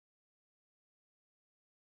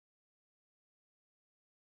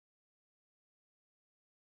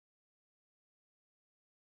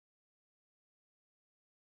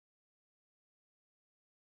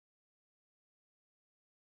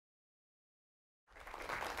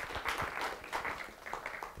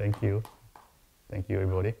Thank you. Thank you,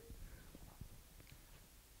 everybody.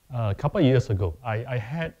 A couple of years ago, I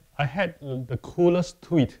had the coolest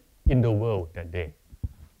tweet in the world that day.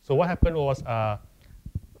 So what happened was, the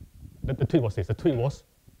tweet was this. The tweet was,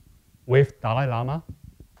 with Dalai Lama,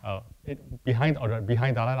 behind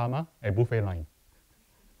Dalai Lama, a buffet line.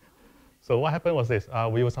 So what happened was this.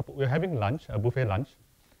 We were having lunch, a buffet lunch,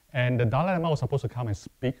 and the Dalai Lama was supposed to come and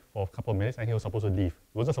speak for a couple of minutes, and he was supposed to leave.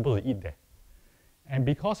 He wasn't supposed to eat there. And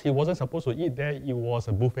because he wasn't supposed to eat there, it was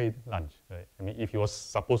a buffet lunch. Right? I mean, if he was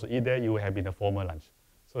supposed to eat there, it would have been a formal lunch.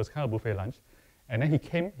 So it's kind of buffet lunch. And then he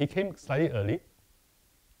came slightly early,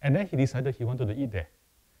 and then he decided he wanted to eat there.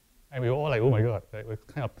 And we were all like, oh my God, right? We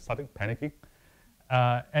kind of started panicking.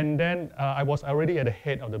 And then I was already at the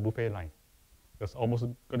head of the buffet line. I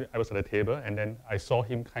was at the table, and then I saw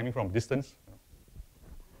him coming from distance.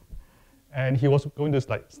 And he was going to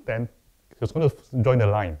like stand. He was going to join the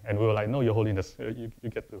line, and we were like, no, Your Holiness, you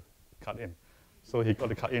get to cut in. So he got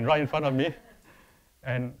to cut in right in front of me,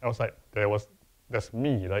 and I was like, that's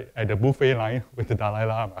me, like at the buffet line with the Dalai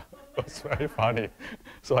Lama. It was very funny.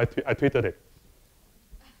 So I tweeted it.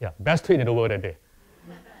 Yeah, best tweet in the world that day.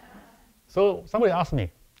 So somebody asked me,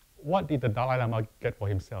 what did the Dalai Lama get for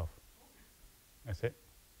himself? I said,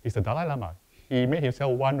 he's the Dalai Lama. He made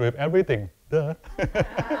himself one with everything. Duh.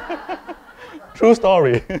 True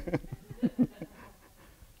story.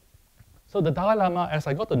 So the Dalai Lama, as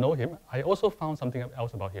I got to know him, I also found something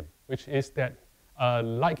else about him, which is that,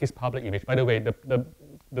 like his public image, by the way, the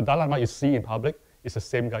Dalai Lama you see in public is the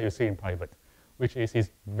same guy you see in private, which is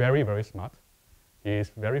he's very, very smart, he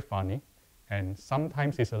is very funny, and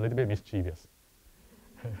sometimes he's a little bit mischievous.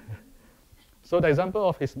 So the example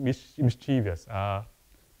of his mischievous,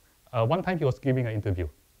 one time he was giving an interview,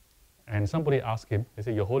 and somebody asked him, they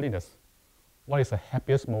said, Your Holiness, what is the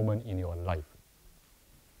happiest moment in your life?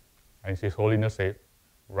 And His Holiness said,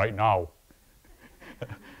 right now.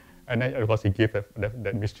 And then, of course, he gave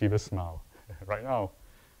that mischievous smile, right now.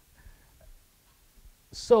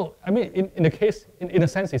 So, I mean, in a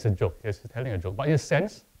sense, it's a joke. He's telling a joke. But in a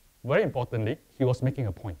sense, very importantly, he was making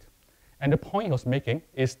a point. And the point he was making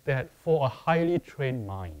is that for a highly trained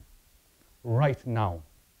mind, right now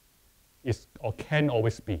is or can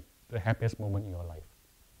always be the happiest moment in your life,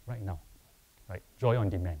 right now, right? Joy on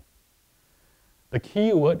demand. The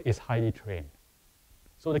key word is highly trained.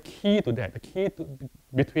 So the key to that,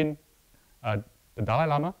 between the Dalai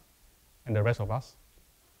Lama and the rest of us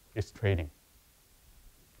is training.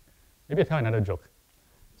 Maybe I'll tell another joke.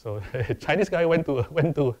 So a Chinese guy went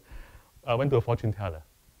to a fortune teller.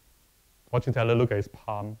 Fortune teller looked at his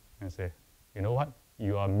palm and said, you know what?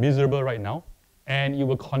 You are miserable right now, and you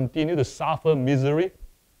will continue to suffer misery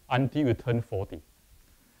until you turn 40.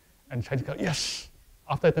 And Chinese guy, yes!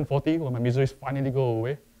 After I turn 40, will my miseries finally go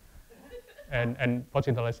away? And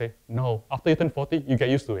fortune teller say, no, after you turn 40, you get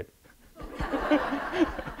used to it.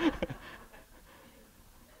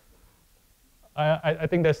 I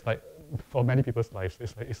think that's like, for many people's lives,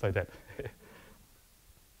 it's like that.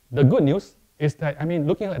 The good news is that, I mean,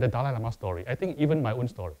 looking at the Dalai Lama story, I think even my own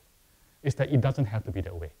story, is that it doesn't have to be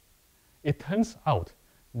that way. It turns out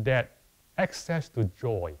that access to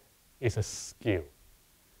joy is a skill.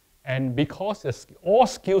 And because all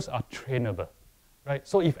skills are trainable, right?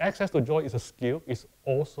 So if access to joy is a skill, it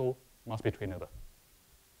also must be trainable.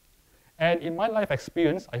 And in my life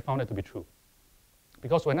experience, I found that to be true.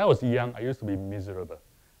 Because when I was young, I used to be miserable.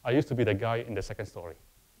 I used to be the guy in the second story.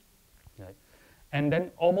 Right? And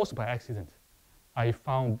then almost by accident, I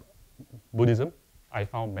found Buddhism, I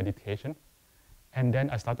found meditation, and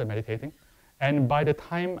then I started meditating. And by the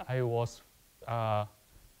time I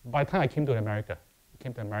came to America,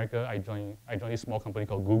 I joined a small company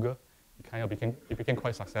called Google. It became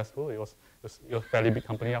quite successful. It was a fairly big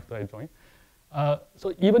company after I joined.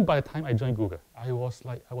 So even by the time I joined Google, I was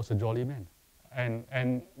a jolly man.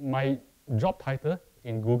 And my job title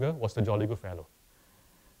in Google was the Jolly Good Fellow.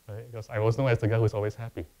 Right? Because I was known as the guy who's always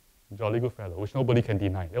happy. Jolly Good Fellow, which nobody can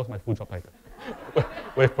deny. That was my full job title.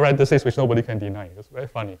 With parentheses, which nobody can deny. It was very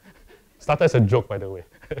funny. Started as a joke, by the way,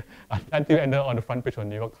 until it ended on the front page of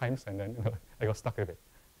New York Times, and then I got stuck with it.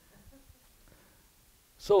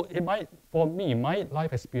 So for me, my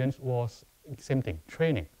life experience was the same thing,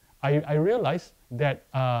 training. I realized that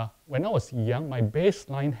when I was young, my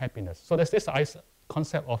baseline happiness, so there's this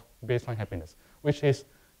concept of baseline happiness, which is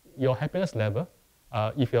your happiness level.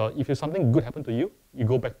 If something good happened to you,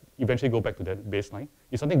 you eventually go back to that baseline.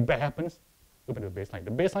 If something bad happens, go back to the baseline.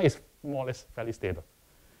 The baseline is more or less fairly stable.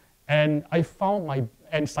 And I found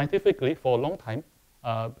and scientifically, for a long time,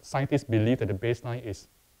 scientists believe that the baseline is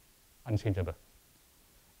unchangeable.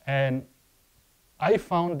 And I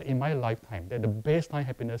found in my lifetime that the baseline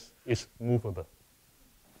happiness is movable.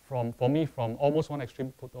 For me, from almost one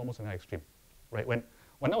extreme to almost another extreme. Right? When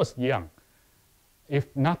I was young,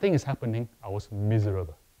 if nothing is happening, I was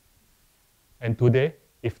miserable. And today,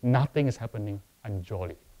 if nothing is happening, I'm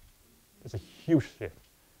jolly. It's a huge shift.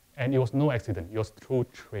 And it was no accident. It was through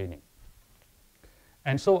training.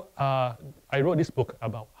 And so I wrote this book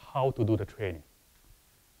about how to do the training.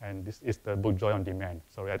 And this is the book Joy on Demand.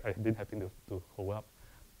 Sorry, I didn't have to hold up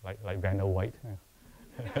like Vanna White.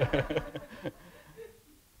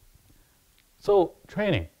 So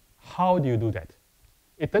training, how do you do that?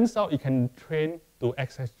 It turns out you can train to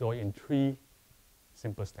access joy in 3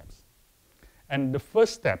 simple steps. And the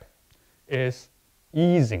first step is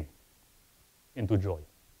easing into joy,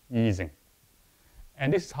 easing.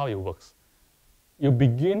 And this is how it works. You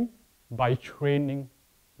begin by training,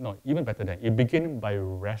 no, even better than, you begin by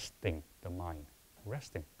resting the mind,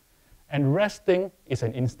 resting. And resting is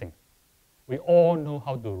an instinct. We all know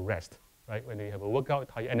how to rest, right? When we have a workout,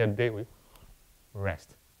 at the end of the day, we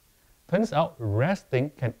rest. Turns out resting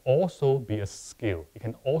can also be a skill. It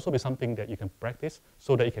can also be something that you can practice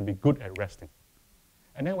so that you can be good at resting.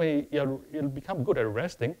 And then when you become good at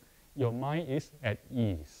resting, your mind is at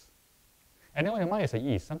ease. And then when your mind is at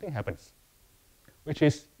ease, something happens, which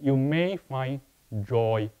is you may find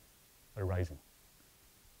joy arising.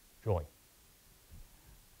 Joy.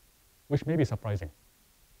 Which may be surprising.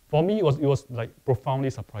 For me, it was like profoundly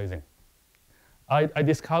surprising. I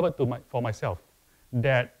discovered for myself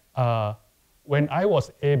that when I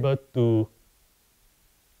was able to,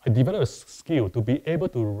 I developed a skill to be able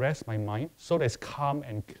to rest my mind so that it's calm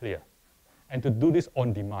and clear, and to do this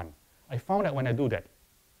on demand. I found that when I do that,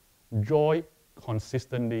 joy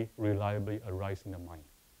consistently, reliably arises in the mind.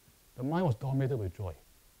 The mind was dominated with joy.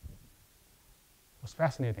 It was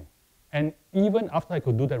fascinating. And even after I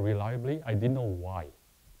could do that reliably, I didn't know why.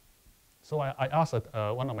 So I asked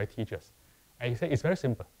one of my teachers, and he said, it's very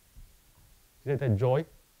simple. He said that joy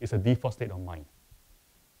is a default state of mind.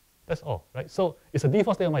 That's all, right? So it's a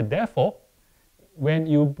default state of mind. Therefore, when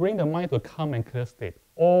you bring the mind to a calm and clear state,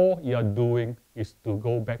 all you're doing is to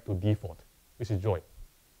go back to default, which is joy.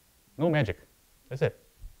 No magic. That's it.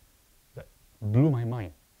 That blew my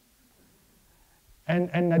mind.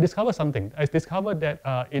 And I discovered something. I discovered that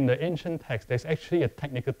in the ancient text, there's actually a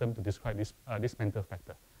technical term to describe this mental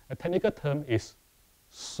factor. A technical term is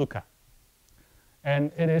sukha.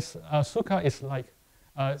 And it is, sukha is like,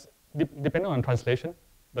 depending on translation,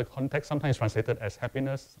 the context sometimes translated as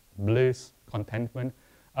happiness, bliss, contentment.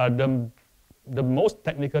 The most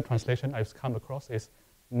technical translation I've come across is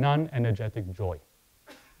non-energetic joy.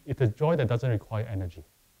 It's a joy that doesn't require energy.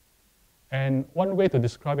 And one way to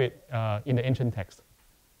describe it in the ancient text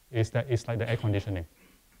is that it's like the air conditioning.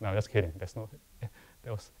 No, just kidding.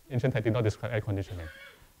 Ancient text did not describe air conditioning.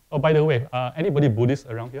 Oh, by the way, anybody Buddhist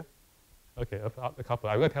around here? Okay, a couple.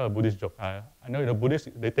 I'm going to tell a Buddhist joke. I know the Buddhists,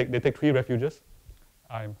 they take 3 refuges.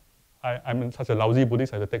 I'm such a lousy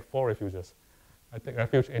Buddhist, I have to take 4 refuges. I take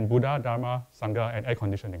refuge in Buddha, Dharma, Sangha, and air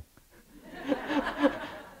conditioning.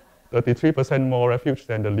 33% more refuge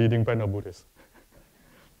than the leading brand of Buddhists.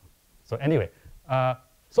 So anyway,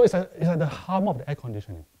 so it's like the harm of the air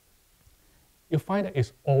conditioning. You find that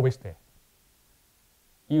it's always there.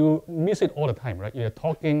 You miss it all the time, right? You're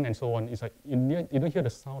talking and so on. It's like you don't hear the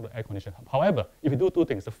sound of the air conditioning. However, if you do 2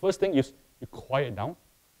 things, the first thing is you quiet down.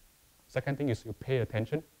 Second thing is you pay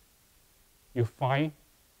attention. You find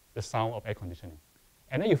the sound of air conditioning.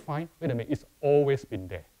 And then you find, wait a minute, it's always been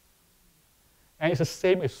there. And it's the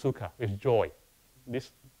same with sukha, with joy,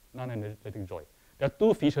 this non-energetic joy. There are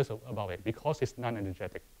 2 features about it because it's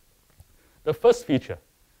non-energetic. The first feature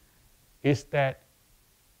is that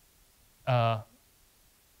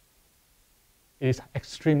it is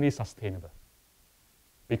extremely sustainable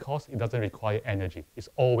because it doesn't require energy. It's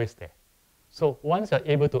always there. So once you're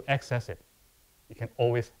able to access it, you can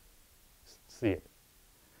always see it.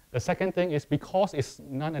 The second thing is because it's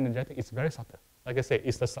non-energetic, it's very subtle. Like I said,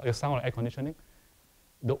 it's the sound of air conditioning.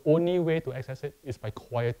 The only way to access it is by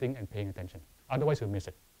quieting and paying attention. Otherwise, you'll miss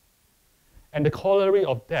it. And the corollary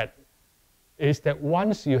of that is that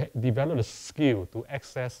once you develop the skill to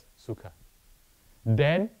access sukha,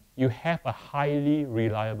 then you have a highly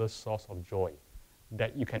reliable source of joy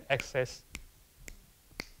that you can access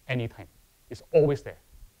anytime. It's always there.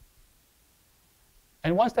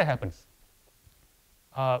 And once that happens,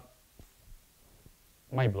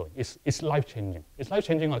 mind-blowing. It's life-changing. It's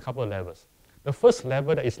life-changing on a couple of levels. The first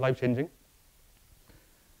level that is life-changing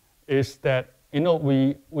is that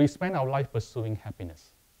we spend our life pursuing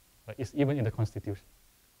happiness. Right? It's even in the Constitution.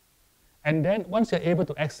 And then once you're able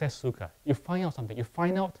to access sukha, you find out something. You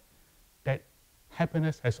find out that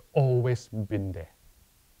happiness has always been there.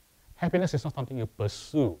 Happiness is not something you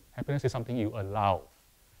pursue. Happiness is something you allow.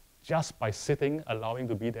 Just by sitting, allowing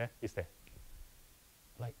to be there, is there.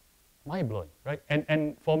 Like, mind-blowing, right?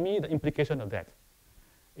 And for me, the implication of that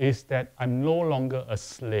is that I'm no longer a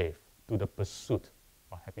slave to the pursuit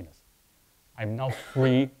of happiness. I'm now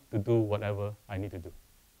free to do whatever I need to do.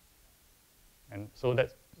 And so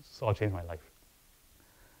that sort of changed my life.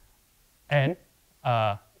 And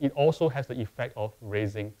it also has the effect of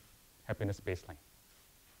raising happiness baseline,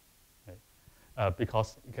 right?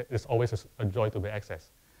 Because it's always a joy to be accessed.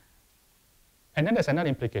 And then there's another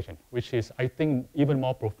implication, which is, I think, even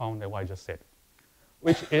more profound than what I just said,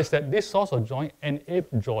 which is that this source of joy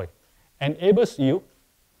enables you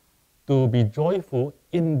to be joyful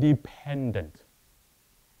independent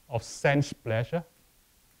of sense pleasure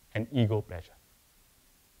and ego pleasure.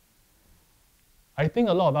 I think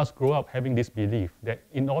a lot of us grow up having this belief that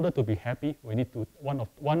in order to be happy, we need to one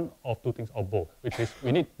of two things or both, which is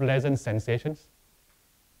we need pleasant sensations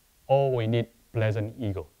or we need pleasant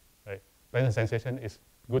ego. Right? Pleasant sensation is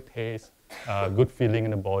good taste, good feeling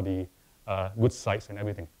in the body, good sights and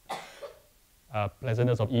everything.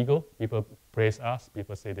 Pleasantness of ego, people praise us,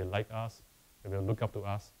 people say they like us, they will look up to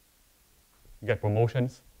us, get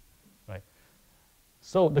promotions. Right?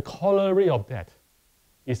 So the corollary of that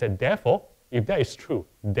is that therefore, if that is true,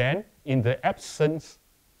 then in the absence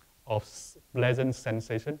of pleasant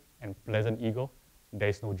sensation and pleasant ego, there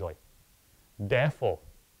is no joy. Therefore,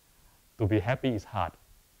 to be happy is hard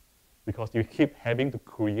because you keep having to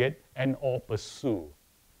create and or pursue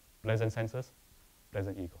pleasant senses,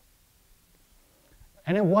 pleasant ego.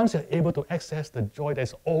 And then once you're able to access the joy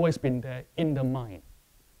that's always been there in the mind,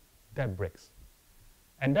 that breaks.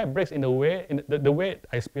 And that breaks in the way, the way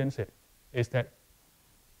I experience it is that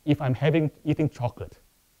if I'm eating chocolate,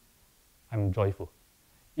 I'm joyful.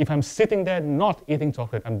 If I'm sitting there not eating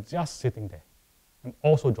chocolate, I'm just sitting there, I'm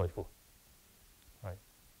also joyful. Right?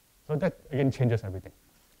 So that again changes everything.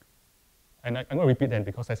 And I'm going to repeat that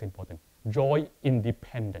because that's important. Joy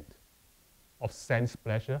independent of sense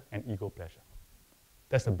pleasure and ego pleasure.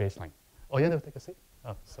 That's the baseline. Oh, you want to take a seat?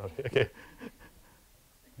 Oh, sorry. Okay.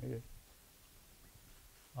 Okay.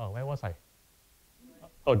 Oh, where was I?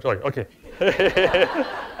 Oh, joy. Okay.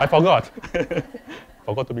 I forgot.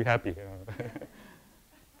 Forgot to be happy.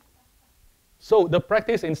 So the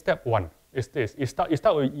practice in step one is this. You start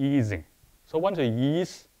with easing. So once you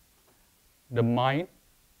ease the mind,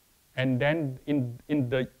 and then in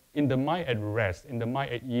the mind at rest, in the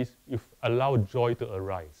mind at ease, you allow joy to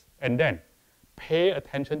arise. And then pay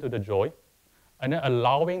attention to the joy, and then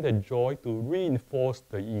allowing the joy to reinforce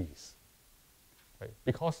the ease. Right?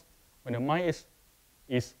 Because when the mind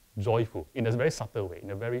is joyful in a very subtle way,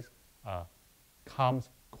 in a very calm,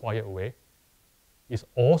 quiet way, it's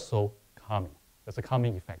also calming. There's a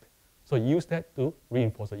calming effect. So use that to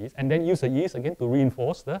reinforce the ease, and then use the ease again to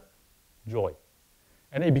reinforce the joy.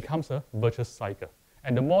 And then it becomes a virtuous cycle.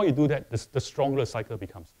 And the more you do that, the stronger the cycle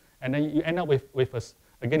becomes. And then you end up with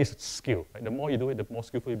again, it's a skill. Right? The more you do it, the more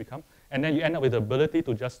skillful you become. And then you end up with the ability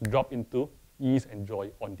to just drop into ease and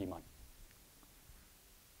joy on demand.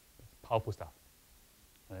 Powerful stuff.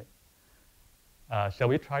 Right? Shall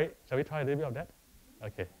we try a little bit of that?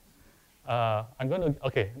 Okay. I'm going to.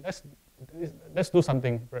 Okay. Let's do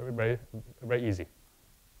something very, very, very easy.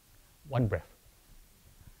 One breath.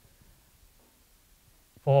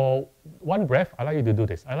 For one breath, I like you to do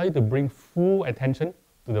this. I like you to bring full attention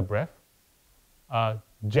to the breath,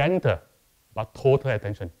 gentle but total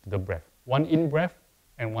attention to the breath. One in breath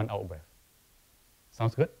and one out breath.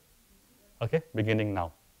 Sounds good? Okay. Beginning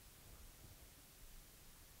now.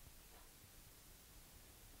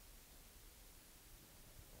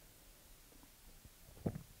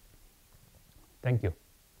 Thank you.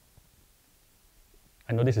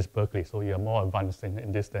 I know this is Berkeley, so you're more advanced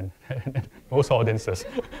in this than most audiences.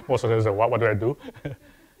 Most audiences are, what do I do?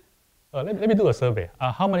 Let me do a survey.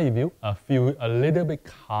 How many of you feel a little bit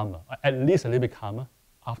calmer, at least a little bit calmer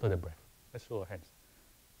after the breath? Let's show our hands.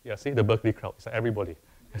 Yeah, see the Berkeley crowd, it's like everybody.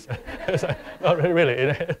 It's like, no,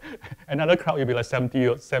 really. Another crowd will be like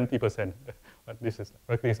 70%. But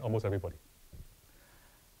Berkeley is almost everybody.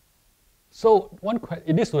 So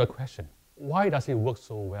it leads to a question. Why does it work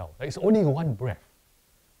so well? Like, it's only one breath.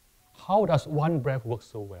 How does one breath work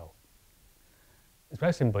so well? It's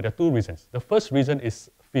very simple. There are two reasons. The first reason is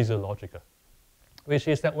physiological, which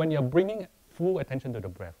is that when you're bringing full attention to the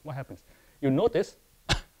breath, what happens? You notice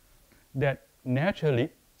that naturally,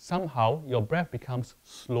 somehow, your breath becomes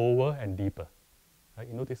slower and deeper. Right?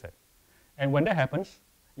 You notice that. And when that happens,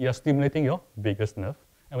 you're stimulating your vagus nerve.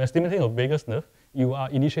 And when you're stimulating your vagus nerve, you are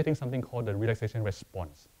initiating something called the relaxation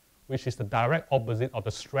response, which is the direct opposite of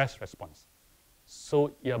the stress response.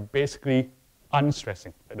 So you're basically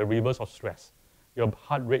unstressing, like the reverse of stress. Your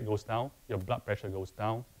heart rate goes down, your blood pressure goes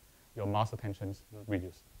down, your muscle tensions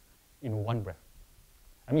reduce in one breath.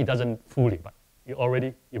 I mean, it doesn't fully, but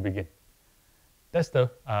you begin. That's the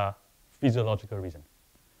physiological reason.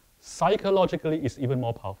 Psychologically, it's even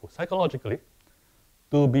more powerful. Psychologically,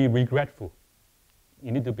 to be regretful,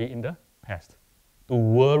 you need to be in the past. To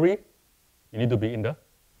worry, you need to be in the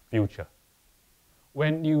future.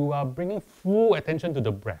 When you are bringing full attention to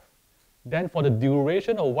the breath, then for the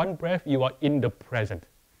duration of one breath, you are in the present.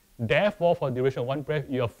 Therefore, for the duration of one breath,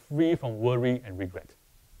 you are free from worry and regret.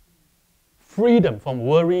 Freedom from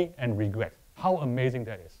worry and regret. How amazing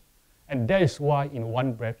that is. And that is why in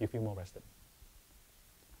one breath, you feel more rested.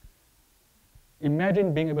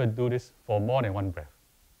 Imagine being able to do this for more than one breath.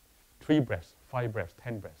 3 breaths, 5 breaths,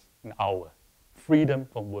 10 breaths, an hour. Freedom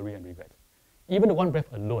from worry and regret. Even the one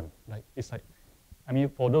breath alone,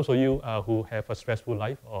 for those of you who have a stressful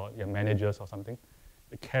life, or your managers or something,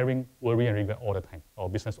 carrying worry and regret all the time, or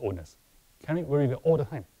business owners, carrying worry and regret all the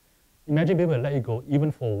time. Imagine being able to let it go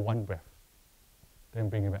even for one breath, then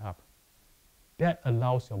bring it back up. That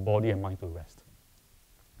allows your body and mind to rest.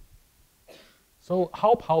 So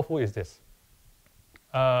how powerful is this?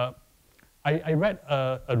 I read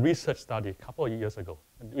a research study a couple of years ago,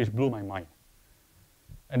 which blew my mind.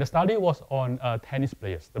 And the study was on tennis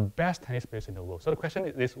players, the best tennis players in the world. So the question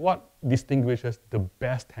is, what distinguishes the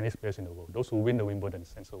best tennis players in the world, those who win the Wimbledon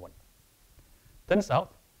and so on? Turns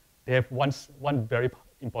out they have one very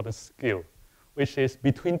important skill, which is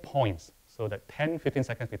between points. So that 10, 15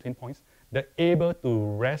 seconds between points, they're able to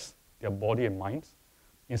rest their body and minds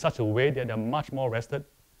in such a way that they're much more rested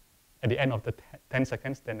at the end of the 10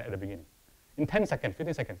 seconds than at the beginning. In 10 seconds,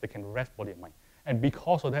 15 seconds, they can rest body and mind. And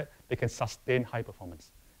because of that, they can sustain high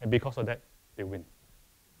performance. And because of that, they win.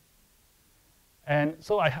 And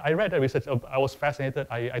so I read that research. I was fascinated.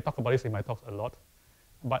 I talk about this in my talks a lot.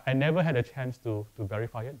 But I never had a chance to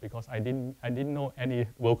verify it because I didn't know any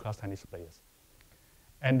world-class tennis players.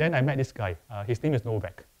 And then I met this guy. His name is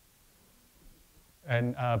Novak.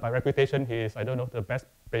 And by reputation, he is, I don't know, the best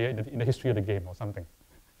player in the history of the game or something.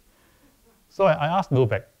 So I asked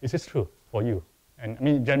Novak, is this true for you? And I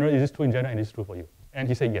mean, generally, is this true in general and is this true for you? And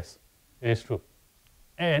he said, yes, it is true.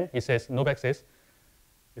 And Novak says,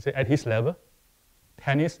 at his level,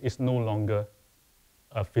 tennis is no longer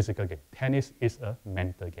a physical game. Tennis is a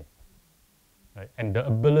mental game. Right? And the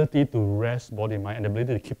ability to rest body and mind and the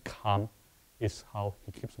ability to keep calm is how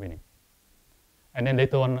he keeps winning. And then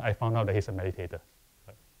later on, I found out that he's a meditator.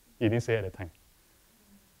 Right? He didn't say it at the time.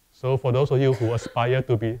 So for those of you who aspire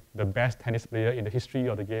to be the best tennis player in the history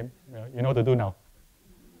of the game, you know what to do now.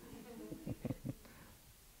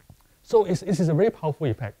 So this is a very powerful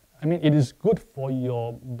effect. I mean, it is good for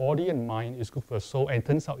your body and mind, it's good for your soul, and it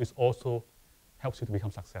turns out it also helps you to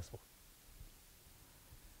become successful.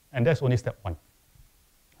 And that's only step 1.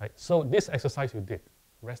 Right? So this exercise you did,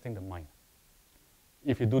 resting the mind,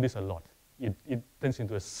 if you do this a lot, it turns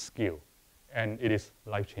into a skill, and it is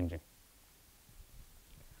life-changing.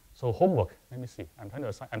 So homework, let me see. I'm trying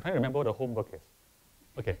to remember what the homework is.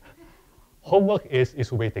 Okay, homework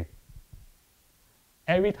is waiting.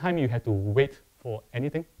 Every time you have to wait for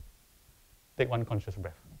anything, take one conscious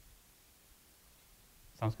breath.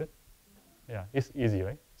 Sounds good? Yeah, it's easy,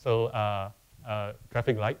 right? So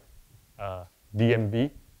traffic light, DMV,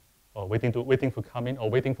 or waiting for coming, or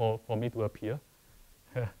waiting for me to appear.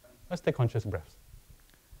 Let's take conscious breaths.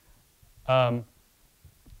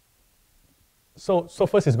 So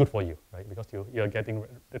first, it's good for you, right? Because you're getting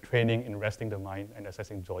the training in resting the mind and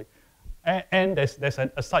accessing joy. And there's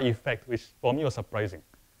a side effect, which for me was surprising,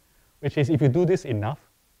 which is if you do this enough,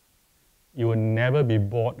 you will never be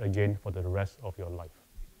bored again for the rest of your life.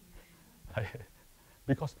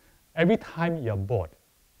 Because every time you're bored,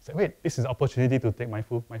 say, wait, this is an opportunity to take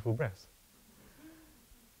mindful breaths.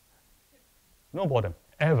 No boredom,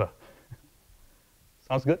 ever.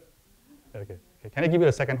 Sounds good? Okay. Can I give you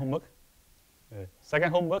a second homework?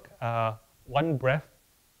 Second homework, 1 breath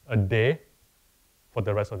a day for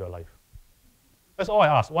the rest of your life. That's all I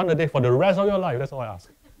ask. 1 a day for the rest of your life. That's all I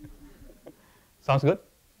ask. Sounds good?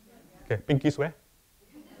 Okay, pinky swear?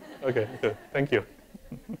 Okay, good. Thank you.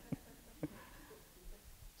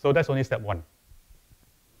 So that's only step 1.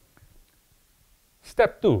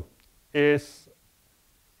 Step 2 is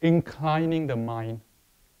inclining the mind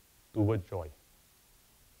toward joy.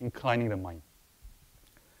 Inclining the mind.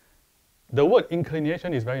 The word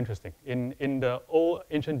inclination is very interesting. In the old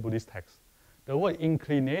ancient Buddhist text, the word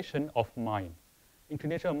inclination of mind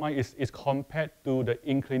is compared to the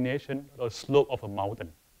inclination or slope of a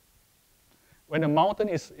mountain. when a mountain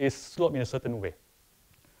is sloped in a certain way,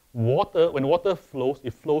 when water flows,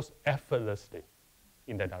 it flows effortlessly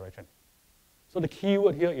in that direction. So the key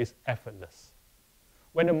word here is effortless.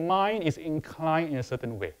 When the mind is inclined in a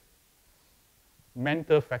certain way,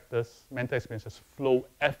 mental factors, mental experiences flow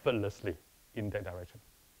effortlessly in that direction.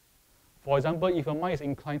 For example, if your mind is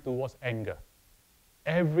inclined towards anger,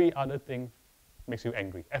 every other thing makes you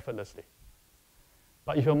angry effortlessly.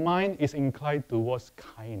 But if your mind is inclined towards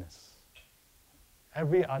kindness,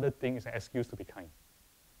 every other thing is an excuse to be kind.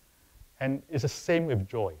 And it's the same with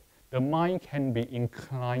joy. The mind can be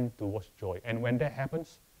inclined towards joy. And when that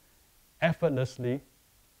happens, effortlessly,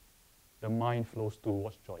 the mind flows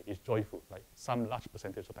towards joy. It's joyful, like some large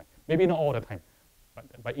percentage of the time. Maybe not all the time,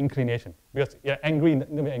 but by inclination. Because you're angry,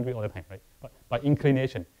 never angry all the time, right? But by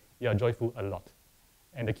inclination, you're joyful a lot.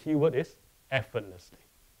 And the key word is effortlessly.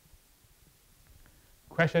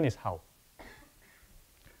 Question is how?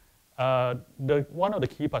 One of the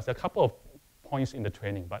key parts, there are a couple of points in the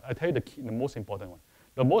training, but I tell you the most important one.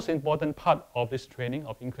 The most important part of this training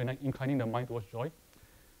of inclining the mind towards joy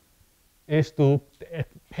is to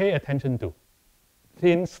pay attention to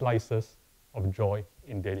thin slices of joy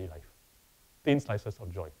in daily life. Thin slices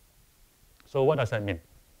of joy. So what does that mean?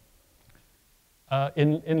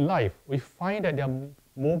 In life, we find that there are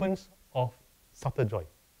moments of subtle joy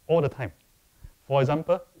all the time. For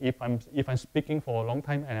example, if I'm speaking for a long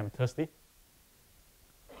time and I'm thirsty,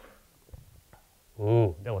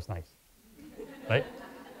 ooh, that was nice, right?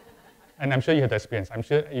 And I'm sure you have the experience. I'm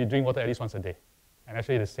sure you drink water at least once a day, and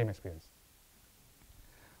actually the same experience.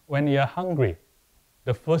 When you're hungry,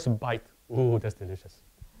 the first bite, ooh, that's delicious,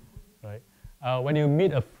 right? When you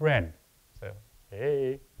meet a friend, so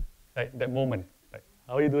hey, like that moment, like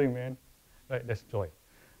how are you doing, man? Right, that's joy.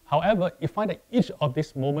 However, you find that each of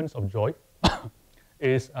these moments of joy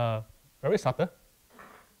is very subtle,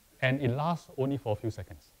 and it lasts only for a few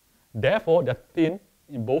seconds. Therefore, they're thin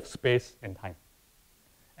in both space and time.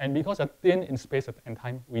 And because they're thin in space and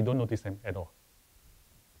time, we don't notice them at all.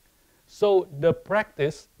 So the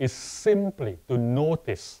practice is simply to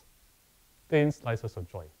notice thin slices of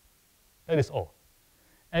joy. That is all.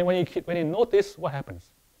 And when you notice, what happens?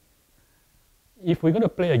 If we're going to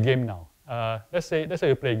play a game now, let's say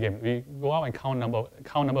we play a game. We go out and count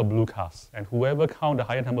number of blue cards, and whoever count the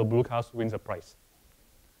higher number of blue cards wins a prize.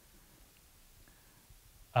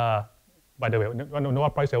 By the way, you know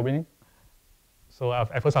what prize you're winning? So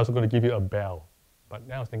at first I was going to give you a bell, but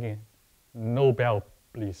then I was thinking, no bell,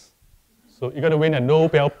 please. So you're going to win a no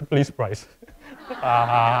bell, please prize.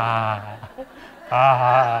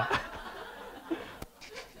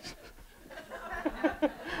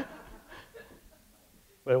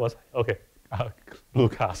 But it was, okay, blue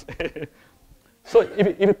cards. So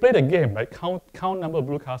if you play the game, right, count number of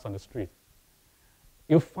blue cars on the street,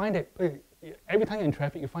 you'll find that every time you're in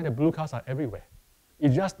traffic, you find that blue cars are everywhere. You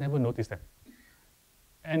just never notice them.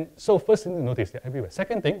 And so first thing to notice, they're everywhere.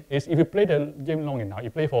 Second thing is if you play the game long enough,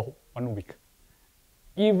 you play for 1 week,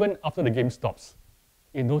 even after the game stops,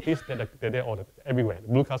 you notice that they're all everywhere. The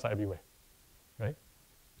blue cars are everywhere, right?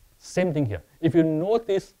 Same thing here. If you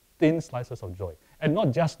notice thin slices of joy, and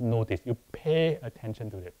not just notice, you pay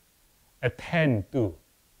attention to it. Attend to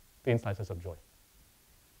thin slices of joy.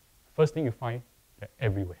 First thing you find, they're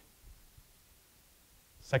everywhere.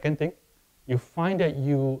 Second thing, you find that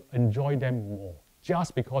you enjoy them more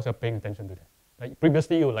just because you're paying attention to them. Like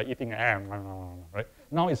previously, you were like eating, right?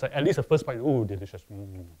 Now it's like at least the first bite, ooh, delicious.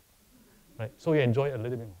 Right? So you enjoy it a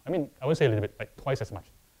little bit more. I mean, I won't say a little bit, like twice as much.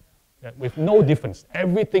 Yeah, with no difference.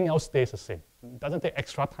 Everything else stays the same. It doesn't take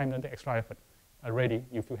extra time, doesn't take extra effort. Already,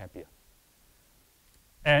 you feel happier.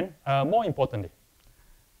 And more importantly,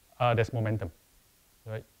 there's momentum.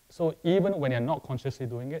 Right? So even when you're not consciously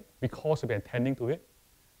doing it, because you've been attending to it,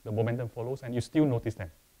 the momentum follows and you still notice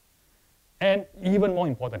them. And even more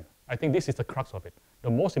important, I think this is the crux of it. The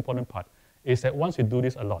most important part is that once you do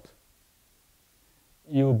this a lot,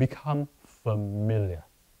 you become familiar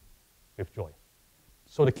with joy.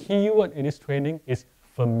 So the key word in this training is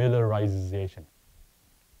familiarization.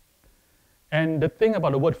 And the thing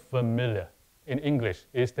about the word familiar in English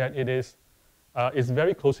is that it is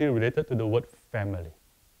very closely related to the word family.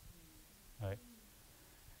 Right?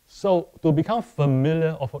 So to become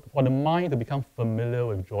familiar, or for the mind to become familiar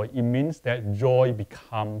with joy, it means that joy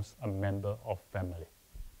becomes a member of family.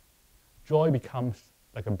 Joy becomes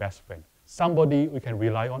like a best friend. Somebody we can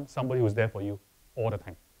rely on, somebody who's there for you all the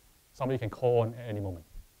time. Somebody you can call on at any moment.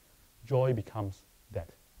 Joy becomes that.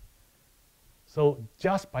 So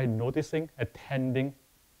just by noticing, attending,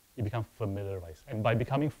 you become familiarized. And by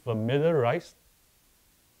becoming familiarized,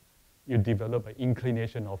 you develop an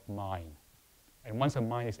inclination of mind. And once a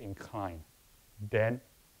mind is inclined, then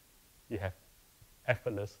you have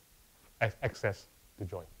effortless access to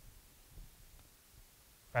joy.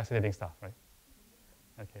 Fascinating stuff, right?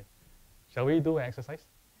 Okay. Shall we do an exercise?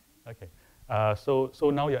 Okay. So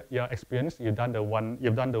now you're experienced. You've done the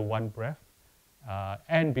one breath,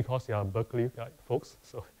 and because you are Berkeley folks,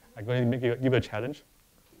 so I'm going to give you a challenge.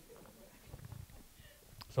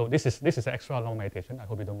 So this is an extra long meditation. I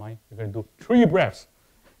hope you don't mind. We're going to do 3 breaths.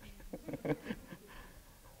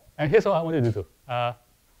 And here's what I want you to do.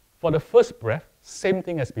 For the first breath, same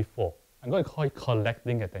thing as before. I'm going to call it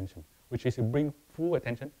collecting attention, which is you bring full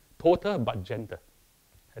attention, total but gentle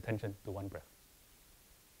attention to one breath.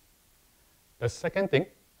 The second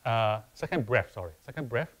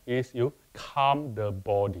breath is you calm the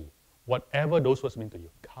body. Whatever those words mean to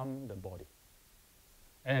you, calm the body.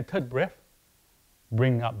 And the third breath,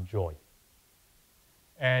 bring up joy.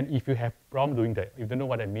 And if you have problem doing that, if you don't know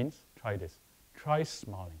what that means, try this. Try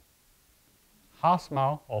smiling. Half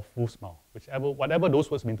smile or full smile, whatever those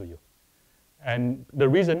words mean to you. And the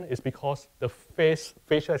reason is because the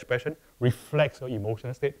facial expression reflects your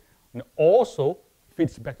emotional state and also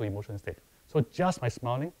feeds back to emotional state. So just by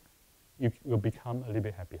smiling, you will become a little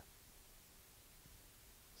bit happier.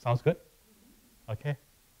 Sounds good? Okay.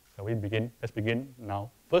 So we begin. Let's begin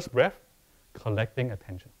now. First breath, collecting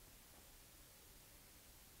attention.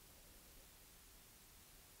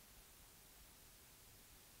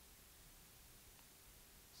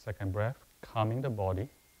 Second breath, calming the body.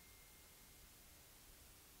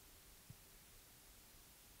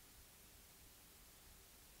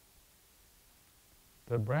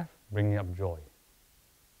 Third breath, bringing up joy.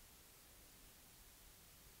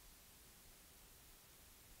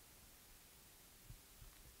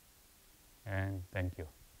 And thank you.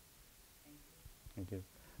 Thank you.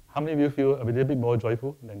 How many of you feel a little bit more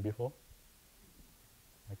joyful than before?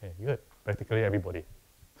 Okay, good. Practically everybody.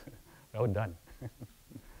 Well done.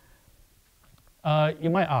 You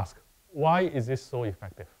might ask, why is this so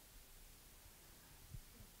effective?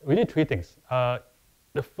 We did 3 things.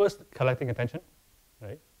 The first, collecting attention,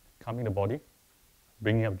 right? Calming the body,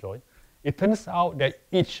 bringing up joy. It turns out that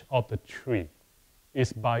each of the 3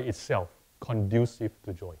 is by itself conducive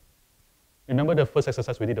to joy. Remember the first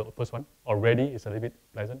exercise we did, the first one? Already it's a little bit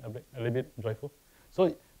pleasant, a little bit joyful.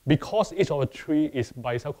 So because each of the 3 is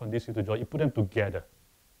by itself conducive to joy, you put them together.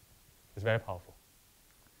 It's very powerful.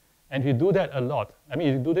 And if you do that a lot,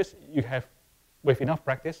 you do this, you have, with enough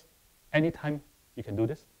practice, anytime you can do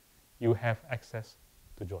this, you have access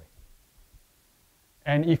to joy.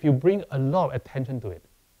 And if you bring a lot of attention to it,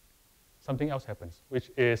 something else happens,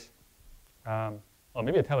 which is, or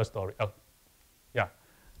maybe I tell a story. Oh, yeah.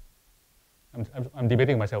 I'm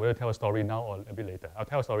debating myself whether to tell a story now or a bit later. I'll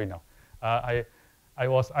tell a story now. I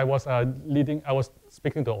was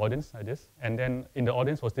speaking to an audience like this, and then in the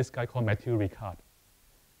audience was this guy called Matthew Ricard.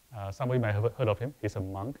 Somebody might have heard of him. He's a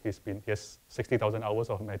monk. He has 60,000 hours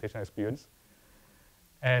of meditation experience.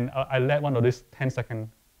 And I led one of these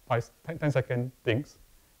 10-second things.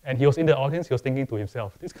 And he was in the audience. He was thinking to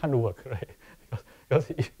himself, this can't work, right?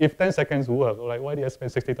 Because if 10 seconds work, like, why did I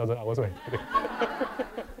spend 60,000 hours meditating?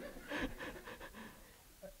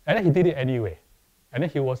 And then he did it anyway. And then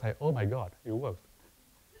he was like, oh my God, it worked.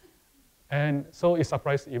 And so it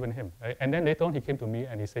surprised even him. Right? And then later on, he came to me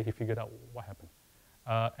and he said he figured out what happened.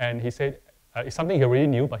 And he said it's something he already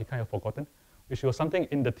knew, but he kind of forgotten, which was something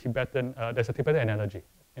in the Tibetan, there's a Tibetan analogy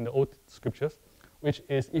in the old scriptures, which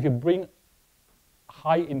is if you bring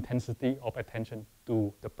high intensity of attention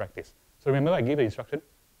to the practice. So remember I gave the instruction,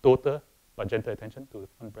 total but gentle attention to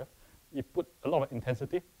one breath. You put a lot of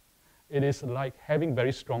intensity. It is like having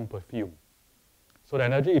very strong perfume. So the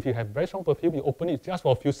analogy, if you have very strong perfume, you open it just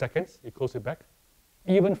for a few seconds, you close it back,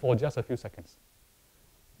 even for just a few seconds.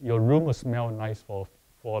 Your room will smell nice for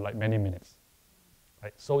like many minutes.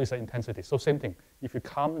 Right? So it's an intensity. So same thing. If you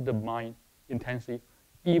calm the mind intensely,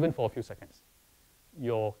 even for a few seconds,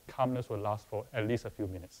 your calmness will last for at least a few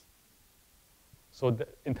minutes. So the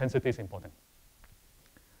intensity is important.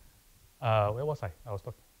 Where was I? I was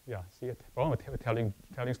talking. Yeah, see, the problem with telling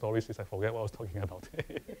stories is I forget what I was talking about.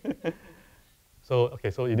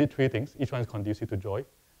 So you did 3 things. Each one is conducive to joy.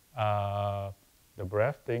 The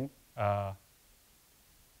breath thing.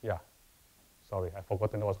 Yeah, sorry, I've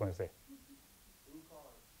forgotten what I was going to say.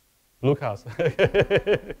 Blue cars.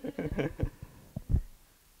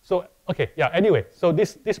 So, anyway, so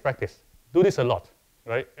this practice, do this a lot,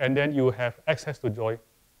 right? And then you have access to joy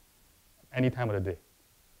any time of the day.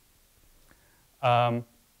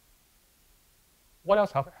 What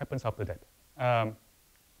else happens after that?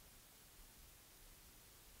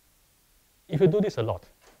 If you do this a lot,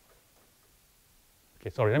 okay,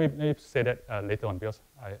 sorry, let me say that later on because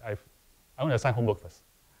I want to assign homework first.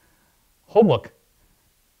 Homework,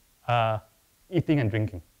 eating and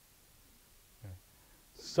drinking. Okay.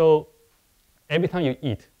 So every time you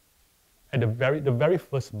eat, at the very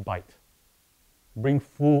first bite, bring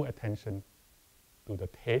full attention to the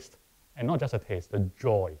taste, and not just the taste, the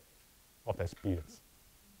joy of the experience.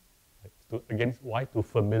 Right? Again, why? To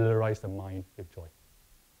familiarize the mind with joy.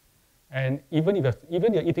 And even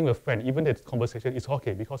you're eating with a friend, even the conversation is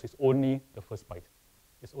okay because it's only the first bite.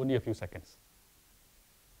 It's only a few seconds.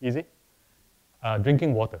 Easy?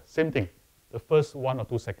 Drinking water, same thing. The first 1 or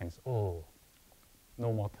 2 seconds, oh,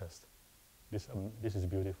 no more thirst. This is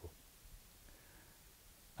beautiful.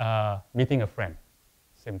 Meeting a friend,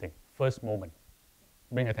 same thing. First moment,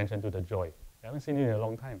 bring attention to the joy. I haven't seen you in a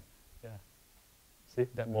long time. Yeah, see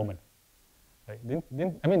that moment. Right?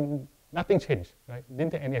 Nothing changed. Right?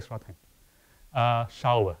 Didn't take any extra time.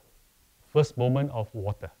 Shower, first moment of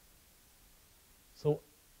water. So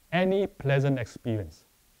any pleasant experience,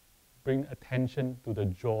 bring attention to the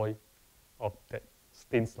joy of that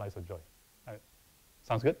thin slice of joy.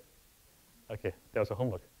 Sounds good? Okay, that was a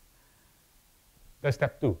homework. That's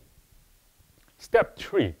step 2. Step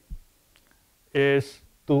 3 is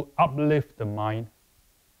to uplift the mind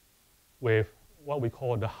with what we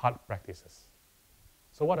call the heart practices.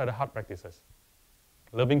 So what are the heart practices?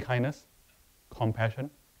 Loving kindness, compassion,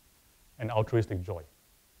 and altruistic joy.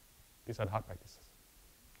 These are the heart practices.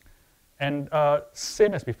 And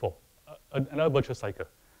same as before, another virtuous cycle,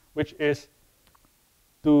 which is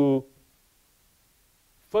to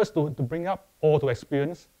first to bring up or to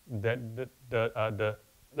experience that the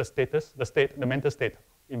mental state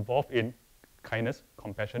involved in kindness,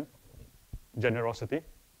 compassion, generosity,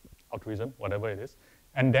 altruism, whatever it is.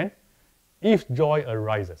 And then, if joy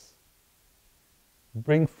arises,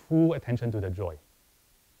 bring full attention to the joy.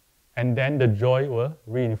 And then the joy will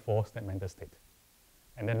reinforce that mental state.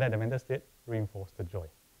 And then let the mental state reinforce the joy.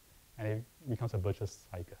 And it becomes a virtuous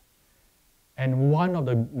cycle. And one of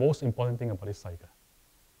the most important things about this cycle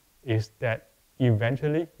is that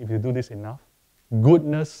eventually, if you do this enough,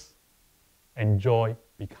 goodness and joy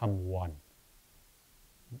become one.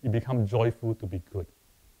 It becomes joyful to be good.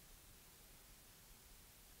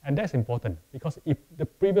 And that's important because if the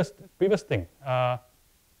previous thing,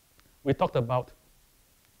 we talked about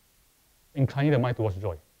inclining the mind towards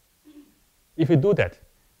joy. If you do that,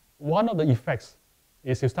 one of the effects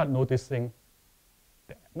is you start noticing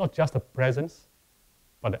not just the presence,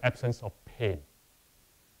 but the absence of pain.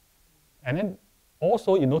 And then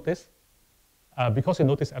also you notice, because you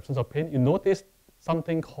notice absence of pain, you notice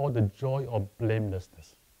something called the joy of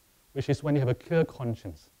blamelessness, which is when you have a clear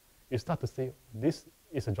conscience. You start to say, this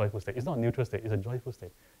is a joyful state. It's not a neutral state, it's a joyful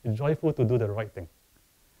state. It's joyful to do the right thing.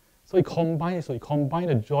 So you combine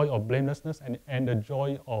the joy of blamelessness and the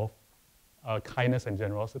joy of kindness and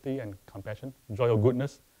generosity and compassion, joy of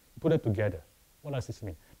goodness, you put it together. What does this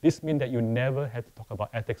mean? This means that you never have to talk about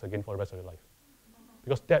ethics again for the rest of your life.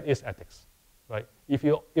 Because that is ethics, right? If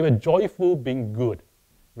you're joyful being good,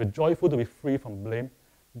 if you're joyful to be free from blame,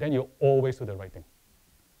 then you always do the right thing.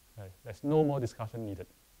 Right? There's no more discussion needed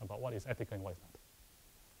about what is ethical and what is not.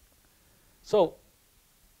 So,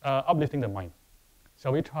 uplifting the mind.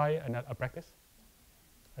 Shall we try a practice?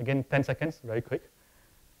 Again, 10 seconds, very quick.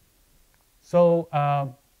 So, I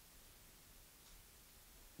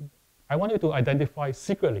want you to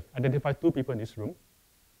secretly identify 2 people in this room,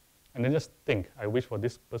 and then just think, I wish for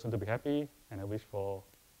this person to be happy, and I wish for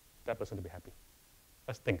that person to be happy.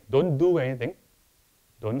 Just think. Don't do anything.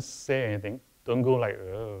 Don't say anything. Don't go like,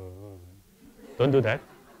 don't do that.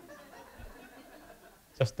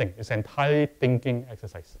 Just think. It's an entirely thinking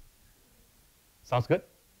exercise. Sounds good?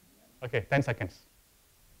 Okay, 10 seconds.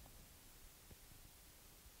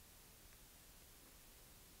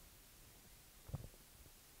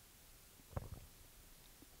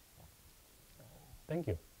 Thank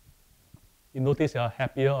you. You notice you're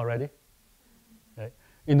happier already? Right?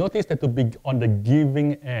 You notice that to be on the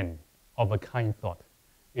giving end of a kind thought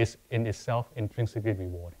is in itself intrinsically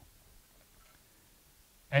rewarding.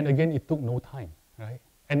 And again, it took no time, right?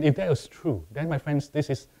 And if that was true, then my friends, this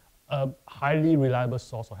is a highly reliable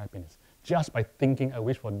source of happiness. Just by thinking, I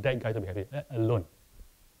wish for that guy to be happy, that alone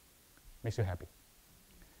makes you happy.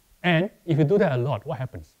 And if you do that a lot, what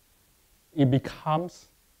happens? It becomes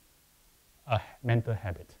a mental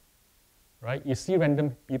habit, right? You see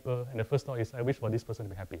random people, and the first thought is, I wish for this person to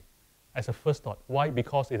be happy. As a first thought. Why?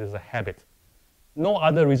 Because it is a habit. No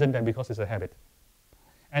other reason than because it's a habit.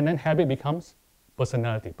 And then habit becomes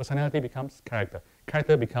personality. Personality becomes character.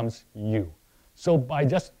 Character becomes you. So by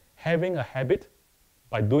just having a habit,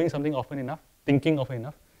 by doing something often enough, thinking often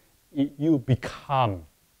enough, you become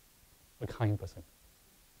a kind person.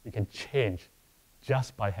 you can change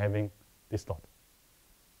just by having this thought.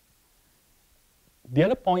 The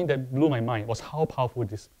other point that blew my mind was how powerful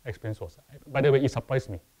this experience was. By the way, it surprised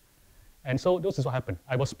me. And so this is what happened.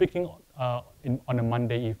 I was speaking on a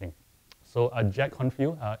Monday evening. So Jack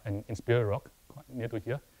Confield in Spirit Rock, near to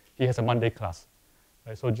here, he has a Monday class.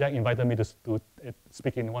 Right? So Jack invited me to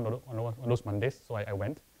speak in one of those Mondays, so I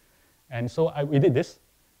went. And so we did this,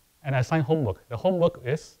 and I assigned homework. The homework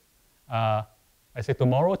is, I said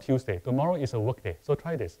tomorrow, Tuesday. Tomorrow is a work day, so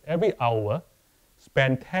try this. Every hour,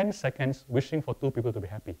 spend 10 seconds wishing for 2 people to be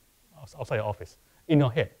happy outside your office, in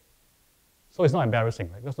your head. So it's not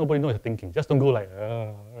embarrassing, right? Because nobody knows you're thinking. Just don't go like,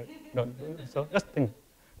 right? No, so just think.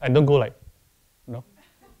 And don't go like, no.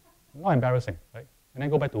 Not embarrassing, right? And then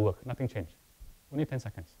go back to work. Nothing changed. Only 10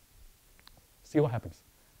 seconds. See what happens.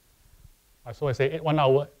 So I say 1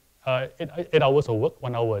 hour, 8 hours of work,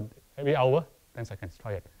 1 hour. Every hour, 10 seconds.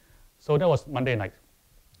 Try it. So that was Monday night.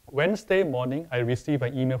 Wednesday morning, I received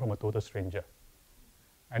an email from a total stranger.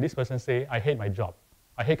 And this person say, I hate my job.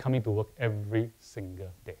 I hate coming to work every single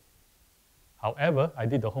day. However, I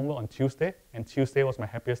did the homework on Tuesday, and Tuesday was my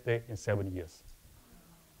happiest day in 7 years.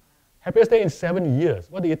 Happiest day in 7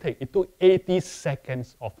 years. What did it take? It took 80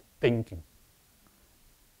 seconds of thinking.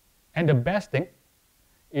 And the best thing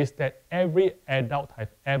is that every adult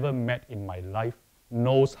I've ever met in my life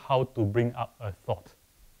knows how to bring up a thought.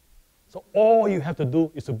 So all you have to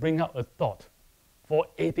do is to bring up a thought for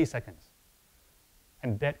 80 seconds.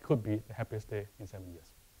 And that could be the happiest day in 7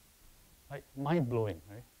 years. Like, mind-blowing,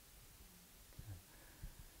 right?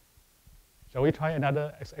 Shall we try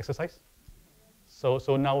another exercise? So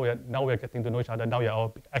now we are getting to know each other. Now we are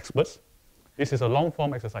all experts. This is a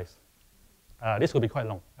long-form exercise. This will be quite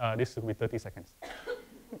long. This will be 30 seconds.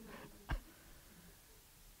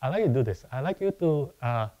 I like you to do this. I like you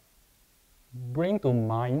to bring to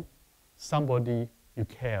mind somebody you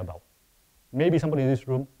care about. Maybe somebody in this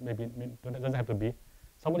room, maybe it doesn't have to be.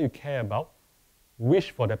 Somebody you care about,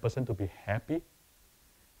 wish for that person to be happy.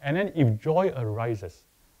 And then if joy arises,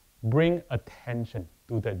 bring attention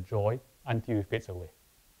to that joy until it fades away.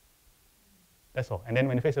 That's all. And then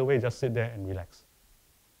when it fades away, just sit there and relax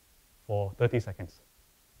for 30 seconds.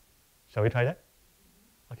 Shall we try that?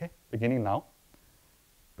 Okay, beginning now.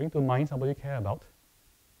 Bring to mind somebody you care about.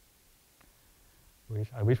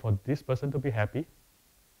 I wish for this person to be happy.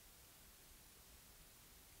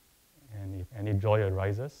 And if any joy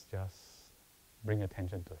arises, just bring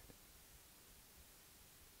attention to it.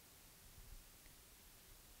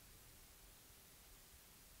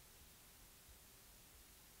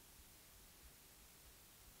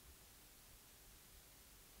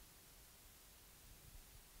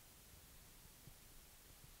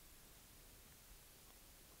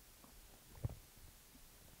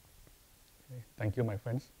 Okay. Thank you, my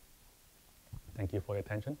friends. Thank you for your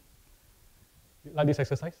attention. You like this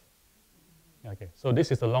exercise? Okay, so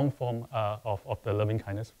this is the long form of the loving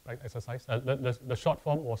kindness exercise. The short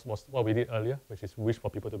form was what we did earlier, which is wish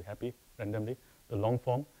for people to be happy randomly. The long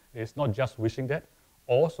form is not just wishing that,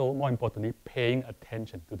 also, more importantly, paying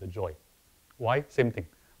attention to the joy. Why? Same thing.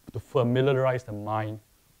 To familiarize the mind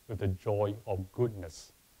with the joy of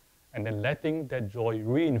goodness, and then letting that joy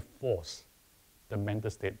reinforce the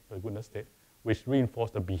mental state, the goodness state, which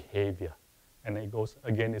reinforce the behavior. And then it goes,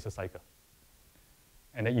 again, it's a cycle.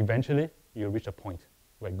 And then eventually, you reach a point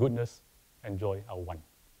where goodness and joy are one.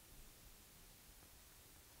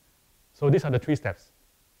 So these are the 3 steps.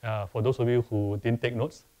 For those of you who didn't take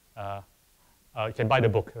notes, you can buy the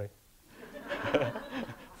book, right?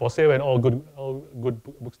 For sale in all good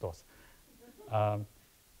bookstores.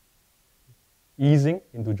 Easing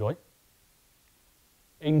into joy,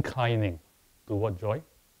 inclining toward joy,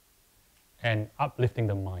 and uplifting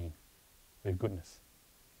the mind with goodness.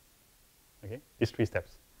 Okay, these 3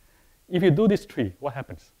 steps. If you do these 3, what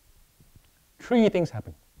happens? 3 things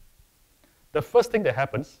happen. The first thing that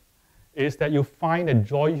happens is that you find that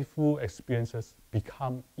joyful experiences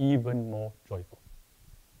become even more joyful.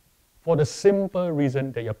 For the simple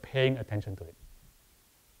reason that you're paying attention to it.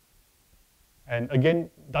 And again,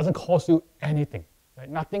 it doesn't cost you anything. Right?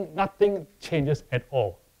 Nothing changes at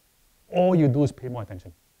all. All you do is pay more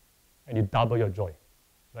attention. And you double your joy.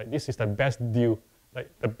 Right? This is the best deal. Like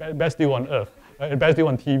the best deal on earth, right? The best deal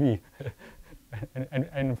on TV,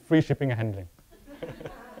 and free shipping and handling.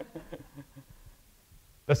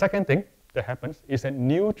 The second thing that happens is that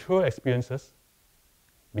neutral experiences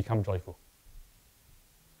become joyful.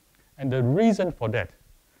 And the reason for that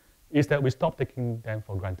is that we stop taking them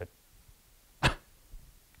for granted.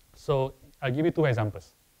 So I'll give you 2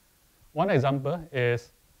 examples. One example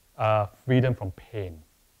is freedom from pain.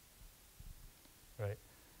 Right?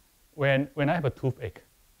 When I have a toothache,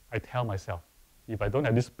 I tell myself, if I don't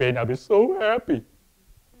have this pain, I'll be so happy.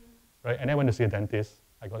 Right? And then I went to see a dentist.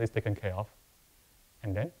 I got this taken care of.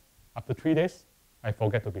 And then, after 3 days, I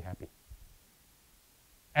forget to be happy.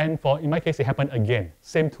 And in my case, it happened again.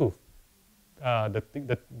 Same tooth.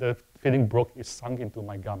 The filling broke, it sunk into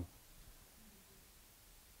my gum.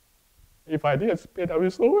 If I didn't have pain, I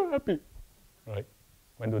was so happy. Right?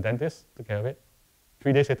 Went to the dentist, took care of it.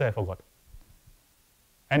 3 days later, I forgot.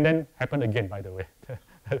 And then happened again, by the way.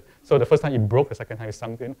 So the first time it broke, the second time it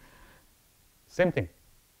sunk in. Same thing.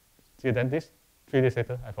 See the dentist, 3 days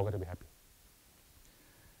later, I forgot to be happy.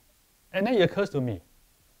 And then it occurs to me,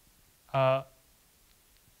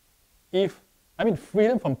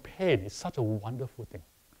 freedom from pain is such a wonderful thing.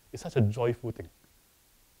 It's such a joyful thing.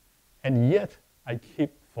 And yet, I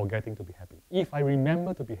keep forgetting to be happy. If I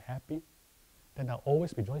remember to be happy, then I'll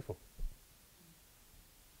always be joyful.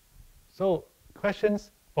 So,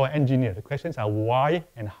 questions for an engineer. The questions are why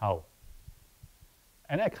and how.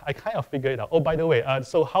 And I kind of figured it out. Oh, by the way,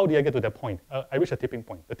 so how did I get to that point? I reached a tipping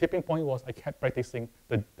point. The tipping point was I kept practicing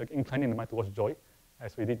the inclining the mind towards joy,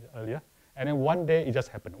 as we did earlier. And then one day, it just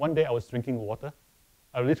happened. One day, I was drinking water.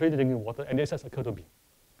 I was literally drinking water, and it just occurred to me.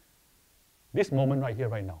 This moment right here,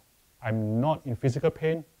 right now, I'm not in physical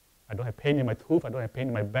pain. I don't have pain in my tooth. I don't have pain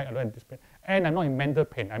in my back. I don't have this pain. And I'm not in mental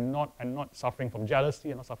pain. I'm not suffering from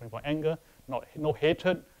jealousy. I'm not suffering from anger. No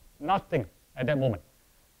hatred. Nothing at that moment.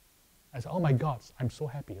 I said, oh my God, I'm so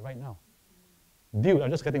happy right now. Dude,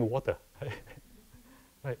 I'm just getting water.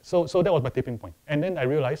 Right? So that was my tipping point. And then I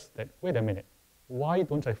realized that, wait a minute, why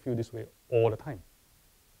don't I feel this way all the time?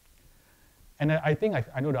 And I think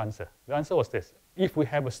I know the answer. The answer was this. If we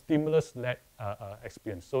have a stimulus-led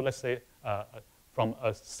experience, so let's say from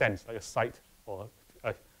a sense, like a sight or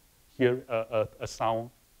a sound,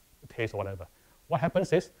 a taste or whatever, what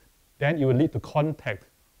happens is then it will lead to contact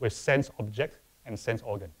with sense object and sense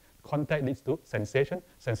organ. Contact leads to sensation,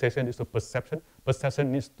 sensation leads to perception,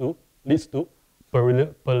 perception leads to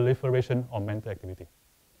proliferation of mental activity.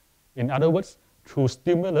 In other words, through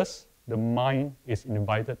stimulus, the mind is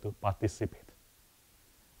invited to participate.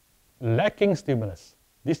 Lacking stimulus,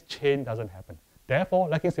 this chain doesn't happen. Therefore,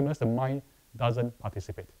 lacking stimulus, the mind doesn't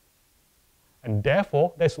participate. And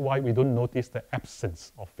therefore, that's why we don't notice the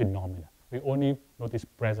absence of phenomena. We only notice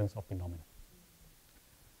presence of phenomena.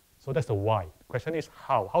 So that's the why. The question is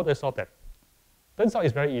how. How do I solve that? Turns out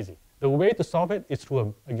it's very easy. The way to solve it is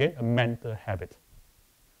through, again, a mental habit,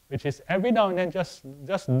 which is every now and then just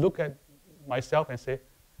look at myself and say,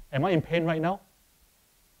 am I in pain right now?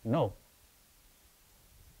 No.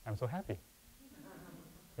 I'm so happy.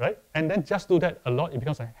 Right? And then just do that a lot, it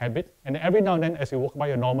becomes a habit. And then every now and then, as you walk by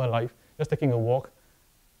your normal life, just taking a walk,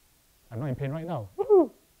 I'm not in pain right now.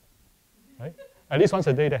 Woo-hoo! Right? At least once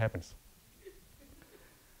a day that happens.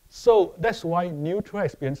 So that's why neutral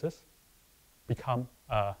experiences become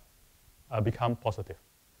positive.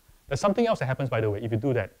 There's something else that happens, by the way, if you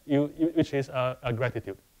do that, which is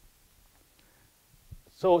gratitude.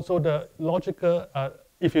 So the logical,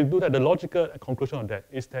 if you do that, the logical conclusion of that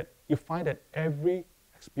is that you find that every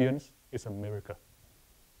experience is a miracle.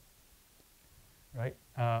 Right?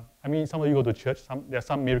 Some of you go to church. There are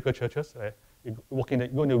some miracle churches where you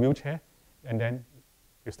go in a wheelchair, and then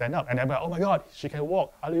you stand up, and I'm like, oh my God, she can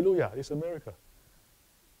walk. Hallelujah, it's a miracle.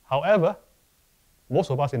 However,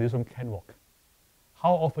 most of us in this room can walk.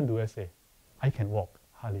 How often do I say, I can walk?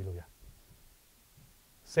 Hallelujah.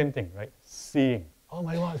 Same thing, right? Seeing. Oh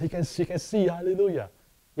my God, she can see. Hallelujah.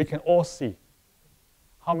 We can all see.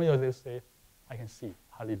 How many of you say, I can see?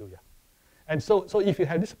 Hallelujah. And so if you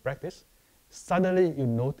have this practice, suddenly you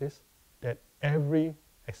notice that every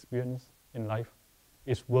experience in life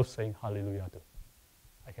is worth saying hallelujah to.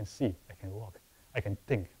 I can see, I can walk, I can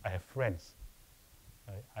think, I have friends,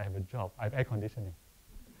 right? I have a job, I have air conditioning.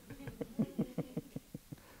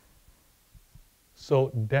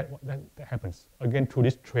 So that happens. Again, through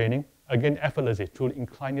this training, again, effortlessly, through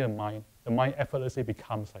inclining the mind effortlessly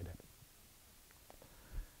becomes like that.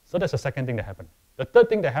 So that's the second thing that happens. The third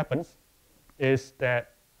thing that happens is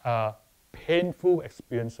that painful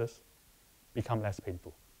experiences become less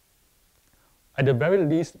painful. At the very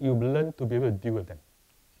least, you learn to be able to deal with them.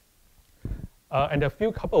 And there are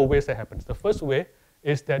a couple of ways that happens. The first way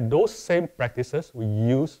is that those same practices we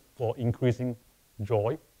use for increasing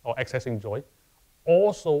joy or accessing joy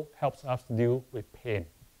also helps us deal with pain.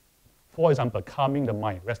 For example, calming the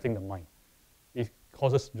mind, resting the mind. It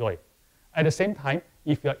causes joy. At the same time,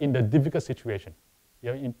 if you're in the difficult situation,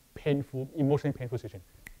 you're in emotionally painful situation,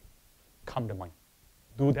 calm the mind.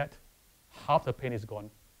 Do that, half the pain is gone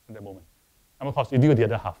in the moment. And of course, you do the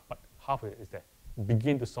other half, but half of it is there.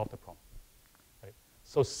 Begin to solve the problem. Right?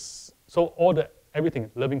 So all the everything,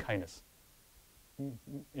 loving kindness.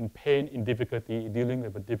 In pain, in difficulty, dealing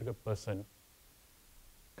with a difficult person,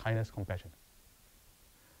 kindness, compassion.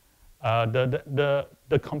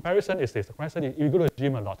 The comparison is this. The comparison is you go to the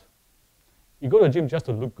gym a lot. You go to the gym just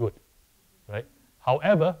to look good, right?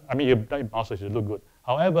 However, I mean, you've done muscles, you look good.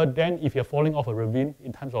 However, then if you're falling off a ravine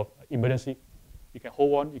in times of emergency, you can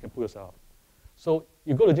hold on, you can pull yourself up. So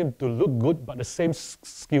you go to the gym to look good, but the same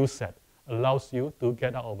skill set allows you to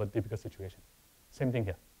get out of a difficult situation. Same thing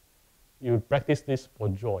here. You practice this for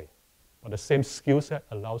joy, but the same skill set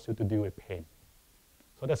allows you to deal with pain.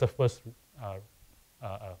 So that's the first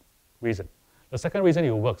reason. The second reason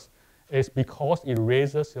it works is because it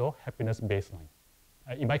raises your happiness baseline.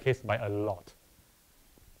 In my case, by a lot.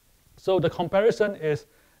 So the comparison is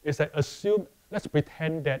that let's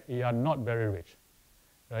pretend that you are not very rich,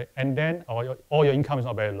 right? And then all your income is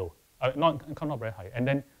not very low, income not very high. And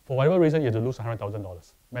then for whatever reason, you have to lose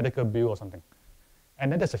 $100,000, medical bill or something.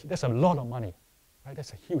 And then that's a lot of money, right?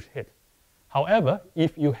 That's a huge hit. However,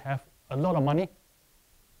 if you have a lot of money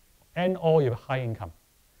and or you have high income,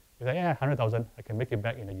 you say, yeah, 100,000, I can make it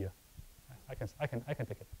back in a year. I can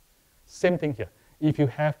take it. Same thing here. If you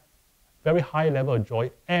have very high level of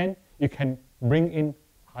joy and you can bring in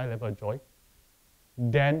high level of joy,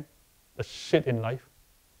 then the shit in life,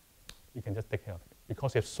 you can just take care of it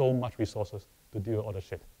because you have so much resources to deal with all the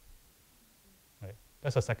shit. Right?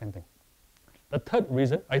 That's the second thing. The third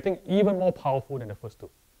reason, I think even more powerful than the first two,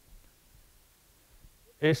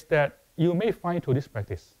 is that you may find through this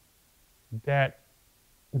practice that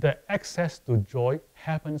the access to joy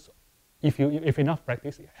happens, if enough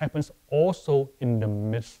practice, it happens also in the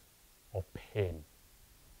midst of pain.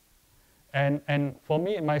 And for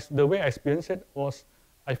me, the way I experienced it was,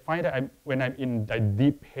 I find that when I'm in that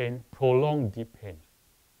deep pain, prolonged deep pain,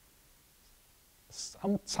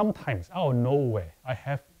 sometimes out of nowhere, I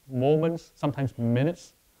have moments, sometimes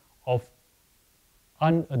minutes, of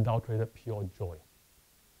unadulterated pure joy.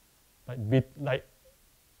 Like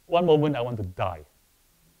one moment I want to die,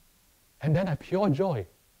 and then I pure joy,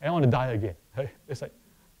 and I want to die again. It's like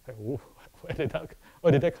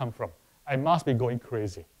where did that come from? I must be going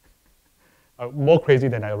crazy. More crazy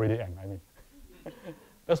than I already am, I mean.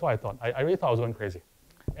 That's what I thought. I really thought I was going crazy.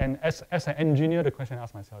 And as an engineer, the question I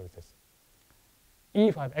ask myself is this.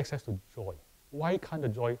 If I have access to joy, why can't the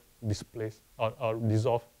joy displace or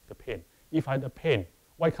dissolve the pain? If I have the pain,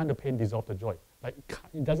 why can't the pain dissolve the joy? Like,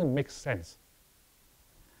 it doesn't make sense.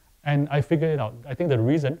 And I figured it out. I think the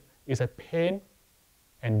reason is that pain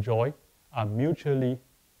and joy are mutually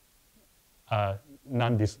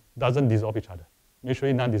doesn't dissolve each other,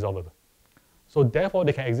 mutually non-dissolvable. So therefore,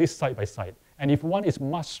 they can exist side by side. And if one is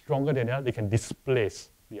much stronger than the other, they can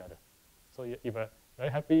displace the other. So if you're very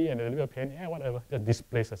happy and a little bit of pain, yeah, whatever, that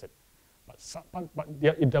displaces it. But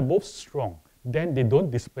if they're both strong, then they don't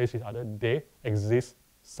displace each other, they exist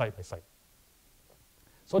side by side.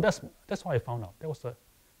 So that's what I found out. That was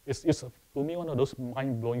it's to me one of those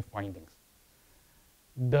mind-blowing findings.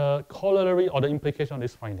 The corollary or the implication of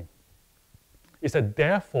this finding is that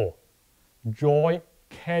therefore, joy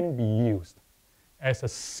can be used as a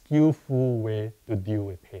skillful way to deal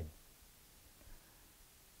with pain,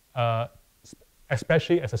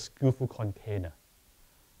 especially as a skillful container.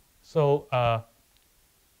 So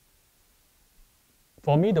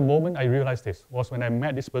for me, the moment I realized this was when I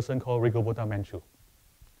met this person called Rigoberta Menchú.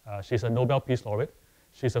 She's a Nobel Peace Laureate.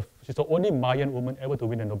 She's the only Mayan woman ever to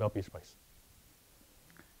win a Nobel Peace Prize.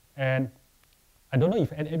 And I don't know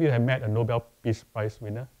if any of you have met a Nobel Peace Prize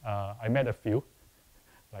winner. I met a few,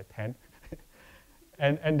 like 10.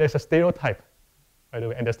 and there's a stereotype, by the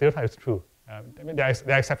way, and the stereotype is true. I mean, there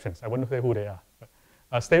are exceptions. I won't say who they are. But,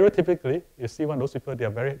 stereotypically, you see one of those people,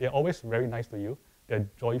 they're always very nice to you. They're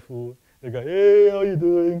joyful. They go, hey, how are you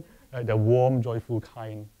doing? They're warm, joyful,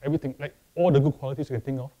 kind, everything, like all the good qualities you can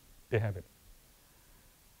think of, they have it.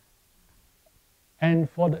 And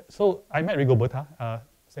so I met Rigoberta,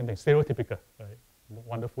 same thing, stereotypical, right?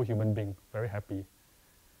 Wonderful human being, very happy.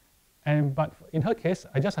 But in her case,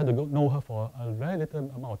 I just had to know her for a very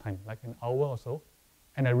little amount of time, like an hour or so,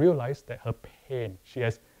 and I realized that her pain, she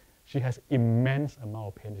has immense amount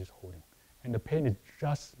of pain she's holding, and the pain is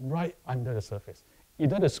just right under the surface. You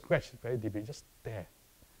don't have to scratch very deeply, just there.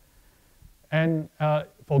 And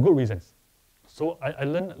for good reasons. So I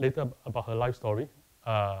learned later about her life story.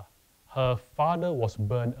 Her father was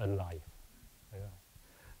burned alive.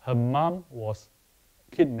 Her mom was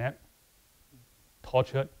kidnapped,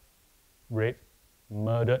 tortured, raped,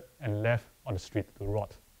 murdered, and left on the street to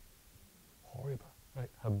rot. Horrible, right?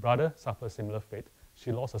 Her brother suffered a similar fate.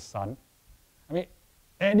 She lost a son. I mean,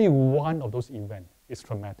 any one of those events is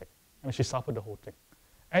traumatic. I mean, she suffered the whole thing.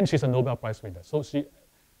 And she's a Nobel Prize winner. So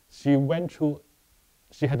she went through,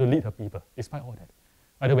 she had to lead her people despite all that.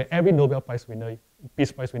 By the way, every Nobel Prize winner,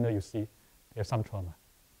 Peace Prize winner you see, they have some trauma.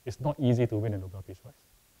 It's not easy to win a Nobel Peace Prize.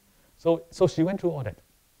 So she went through all that.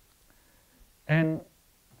 And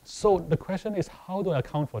so the question is, how do I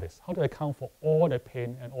account for this? How do I account for all the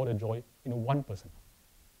pain and all the joy in one person,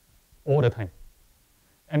 all the time?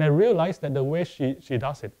 And I realized that the way she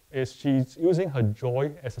does it is she's using her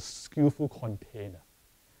joy as a skillful container.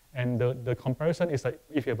 And the comparison is like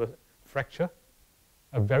if you have a fracture,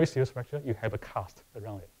 a very serious fracture, you have a cast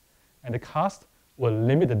around it. And the cast will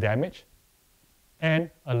limit the damage and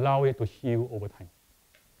allow it to heal over time.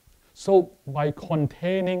 So by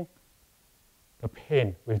containing the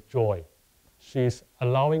pain with joy, she's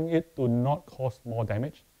allowing it to not cause more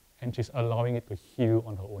damage, and she's allowing it to heal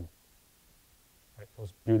on her own. Right? It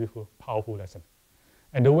was a beautiful, powerful lesson.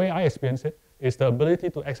 And the way I experience it is the ability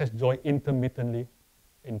to access joy intermittently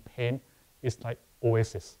in pain is like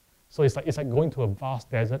oasis. So it's like going to a vast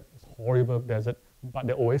desert, it's a horrible desert, but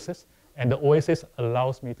the oasis, and the oasis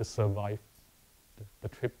allows me to survive the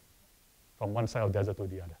trip from one side of the desert to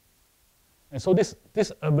the other. And so this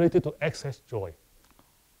ability to access joy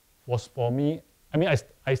was for me,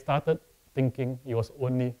 I started thinking it was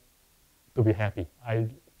only to be happy. I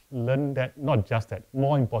learned that, not just that,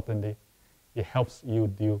 more importantly, it helps you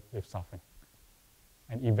deal with suffering.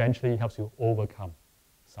 And eventually it helps you overcome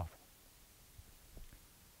suffering.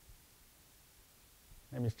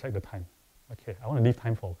 Let me check the time. Okay, I want to leave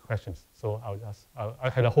time for questions. So I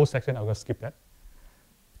had a whole section, I'll just skip that.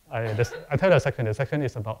 I tell you the section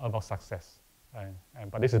is about success.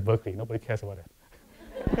 But this is Berkeley, nobody cares about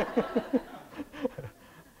that.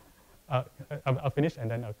 I'll finish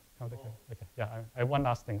and then I'll come back. Okay, yeah, I have one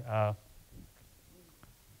last thing.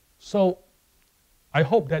 So I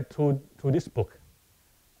hope that through this book,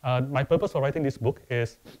 my purpose for writing this book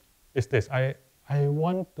is this. I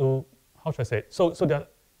want to, how should I say it? So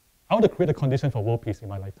that I want to create a condition for world peace in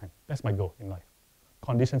my lifetime. That's my goal in life.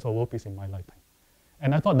 Conditions for world peace in my lifetime.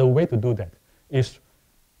 And I thought the way to do that is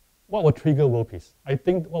what will trigger world peace. I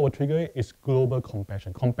think what will trigger it is global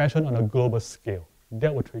compassion. Compassion on a global scale.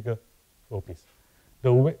 That will trigger world peace.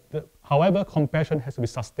 However, compassion has to be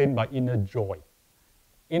sustained by inner joy.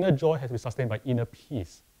 Inner joy has to be sustained by inner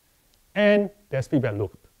peace. And there's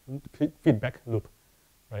feedback loop,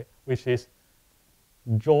 right? Which is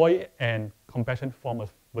joy and compassion form a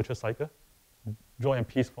virtuous cycle. Joy and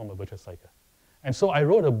peace form a virtuous cycle. And so I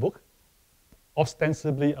wrote a book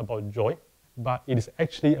ostensibly about joy, but it is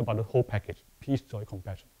actually about the whole package, peace, joy,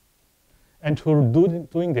 compassion. And through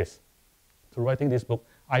doing this, through writing this book,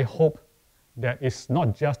 I hope that it's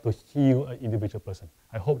not just to heal an individual person.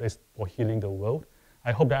 I hope that it's for healing the world.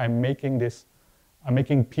 I hope that I'm making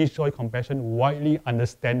peace, joy, compassion widely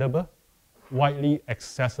understandable, widely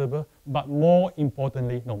accessible, but most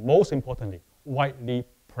importantly, widely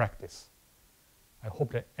practiced. I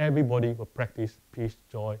hope that everybody will practice peace,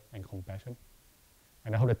 joy, and compassion.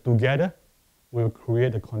 And I hope that together we will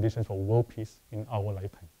create the conditions for world peace in our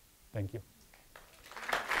lifetime. Thank you.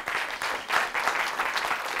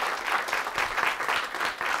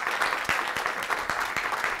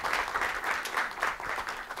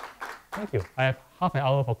 Thank you. I have half an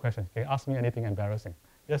hour for questions. Can you ask me anything embarrassing?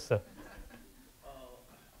 Yes, sir.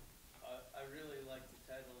 I really like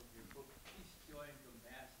the title of your book, Peace, Joy, and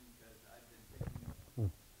Compassion, because I've been thinking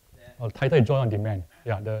of that. Oh, title is Joy on Demand.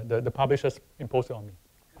 Yeah, the publishers imposed it on me.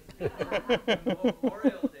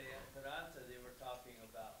 Memorial Day at Vedanta, they were talking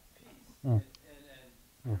about peace and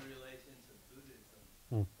the relations of Buddhism.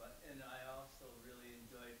 And I also really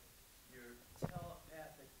enjoyed your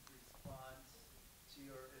telepathic response to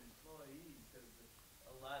your employees, because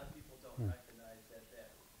a lot of people don't recognize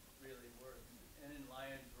that really works. And in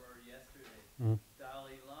Lion's Roar yesterday,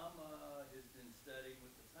 Dalai Lama has been studying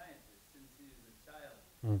with the scientists since he was a child.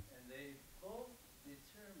 And they both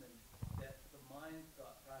determined that the mind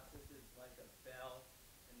thought process is like a bell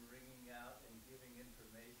and ringing out and giving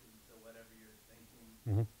information to whatever you're thinking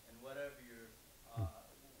and whatever you're,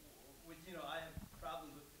 I have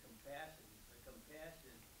problems with the compassion. The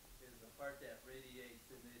compassion is the part that radiates,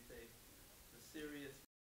 and they say the serious,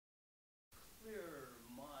 clearer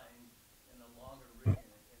mind and a longer ring,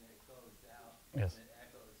 and it goes out and it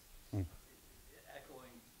echoes,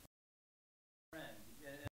 echoing friend.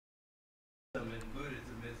 And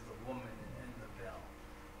Buddhism is the woman and the bell.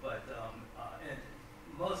 But, and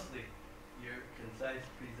mostly your concise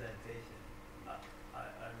presentation,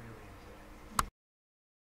 I really enjoyed.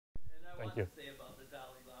 And I want to say about the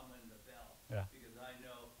Dalai Lama and the bell, because I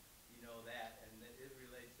know you know that, and it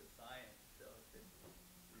relates to science, so it could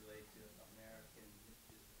relate to American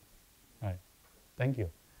mysticism. Right. Thank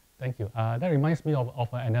you. Thank you. That reminds me of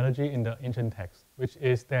an analogy in the ancient text, which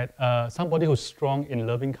is that somebody who's strong in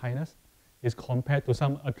loving kindness is compared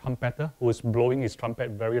to a trumpeter who is blowing his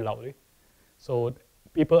trumpet very loudly. So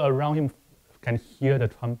people around him can hear the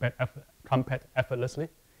trumpet effortlessly.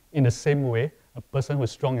 In the same way, a person who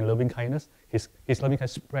is strong in loving kindness, his loving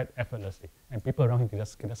kindness spread effortlessly, and people around him can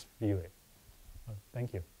just feel it.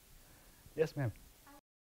 Thank you. Yes, ma'am.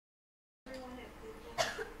 Everyone at Google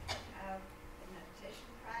have a meditation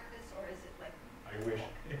practice, or is it like? I wish.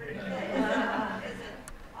 Is it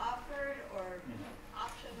offered or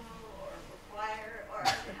optional or required, or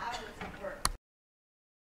how does it work?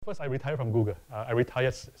 First, I retired from Google. I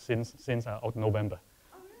retired since November.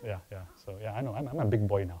 Oh, really? Yeah. So yeah, I know. I'm a big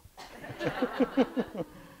boy now.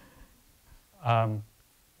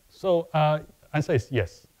 Answer is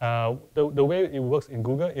yes. The way it works in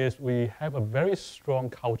Google is we have a very strong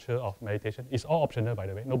culture of meditation. It's all optional, by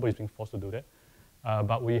the way. Nobody's being forced to do that.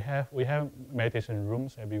 But we have meditation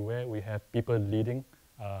rooms everywhere. We have people leading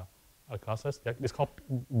classes. It's called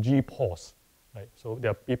G-Pause, right? So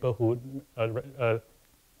there are people who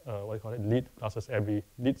lead classes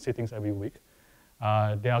lead sittings every week.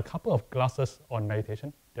 There are a couple of classes on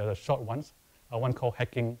meditation. There are short ones. One called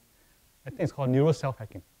hacking. I think it's called neuro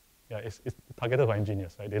self-hacking. Yeah, it's targeted for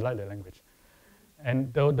engineers, right? They like the language.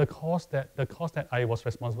 And the course that I was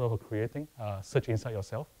responsible for creating, Search Inside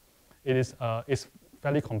Yourself, it is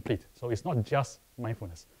fairly complete. So it's not just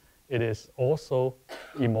mindfulness. It is also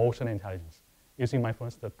emotional intelligence, using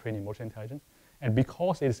mindfulness to train emotional intelligence. And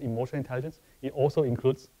because it is emotional intelligence, it also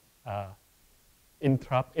includes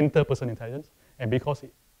interpersonal intelligence. And because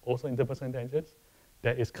it also interpersonal intelligence,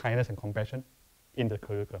 there is kindness and compassion in the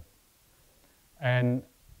curriculum. And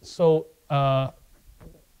so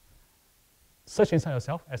Search Inside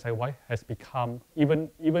Yourself, SIY, has become, even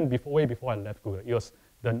way before I left Google, it was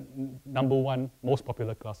the #1 most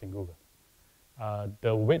popular class in Google.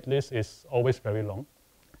 The wait list is always very long.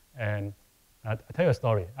 And I'll tell you a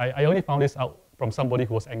story. I only found this out from somebody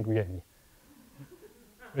who was angry at me,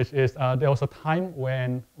 which is there was a time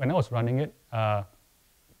when I was running it,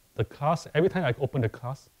 the class, every time I open the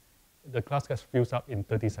class gets filled up in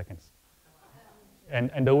 30 seconds.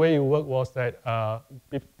 And the way it worked was that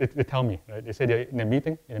they tell me, right? They say they're in a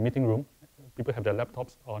meeting room, people have their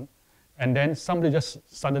laptops on, and then somebody just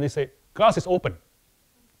suddenly say, class is open.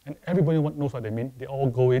 And everybody knows what they mean. They all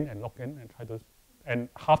go in and log in and try to, and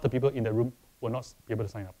half the people in the room will not be able to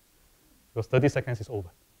sign up because 30 seconds is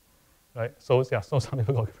over, right? So yeah, so some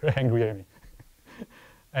people got very angry at me.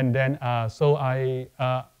 And then,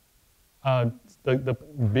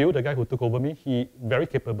 Bill, the guy who took over me, he very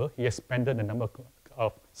capable. He expanded the number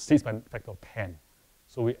of seats by a factor of 10.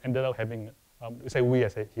 So we ended up having, we say we, I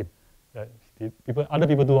say him. Other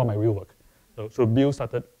people do all my real work. So Bill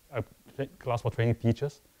started a class for training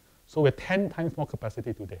teachers. So we're 10 times more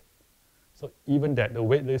capacity today. So even that, the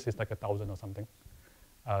wait list is like 1,000 or something.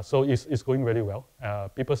 So it's going really well.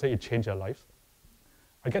 People say it changed their lives.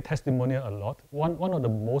 I get testimonial a lot. One of the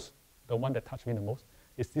one that touched me the most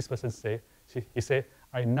is this person he said,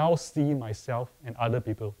 I now see myself and other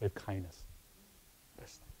people with kindness.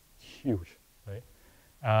 That's huge, right?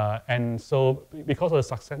 And so because of the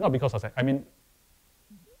success, not because of that, I mean,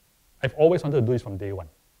 I've always wanted to do this from day one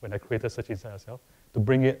when I created Search Inside Yourself, to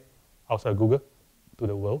bring it outside Google to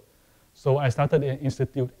the world. So I started an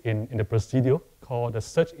institute in the Presidio called the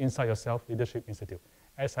Search Inside Yourself Leadership Institute,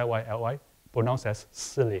 SIYLI, pronounced as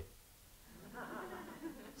SILY.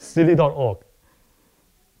 SILY.org.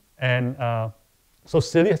 And so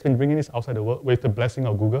SILY has been bringing this outside the world with the blessing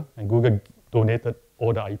of Google, and Google donated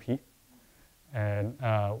all the IP. And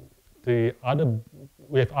we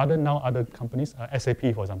have other companies,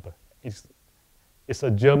 SAP, for example. It's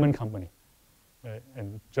a German company,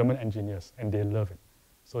 and German engineers, and they love it.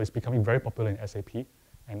 So it's becoming very popular in SAP,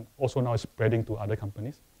 and also now it's spreading to other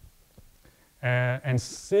companies. And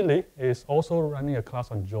SILY is also running a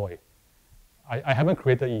class on joy. I haven't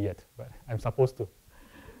created it yet, but I'm supposed to.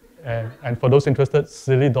 And for those interested,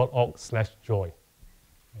 SILY.org/joy.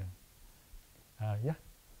 Yeah,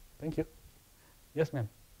 thank you. Yes, ma'am.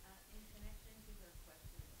 In connection to her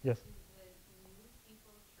question, yes. Do the new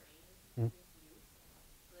people train with you,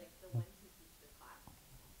 like the ones who teach the class?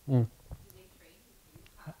 Do they train with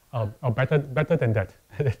you? Better than that.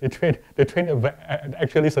 they train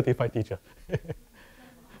actually certified teacher.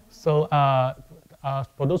 So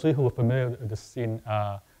for those of you who are familiar with the scene,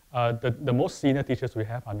 the most senior teachers we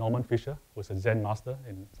have are Norman Fisher, who's a Zen master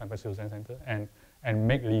in San Francisco Zen Center, and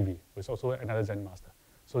Meg Levy, who's also another Zen master.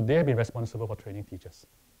 So they have been responsible for training teachers.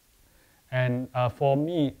 And for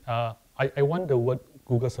me, I want the word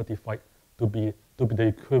Google certified to be the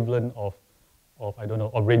equivalent of I don't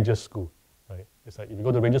know, of Ranger School, right? It's like if you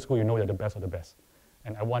go to Ranger School, you know you're the best of the best.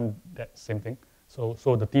 And I want that same thing. So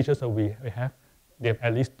the teachers that we have, they have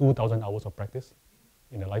at least 2,000 hours of practice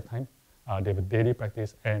in a lifetime. They have a daily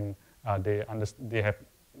practice, and they have,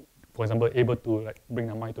 for example, able to like bring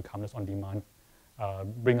their mind to calmness on demand,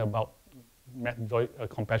 bring about joy,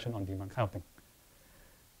 compassion on demand, kind of thing.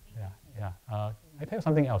 Yeah. I tell you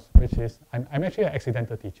something else, which is I'm actually an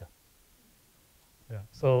accidental teacher. Yeah.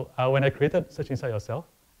 So when I created Search Inside Yourself,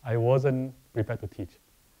 I wasn't prepared to teach,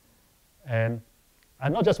 and I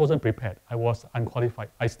not just wasn't prepared, I was unqualified.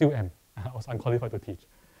 I still am. I was unqualified to teach,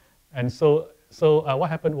 and so what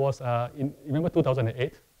happened was, remember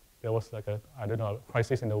 2008, there was like a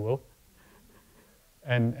crisis in the world,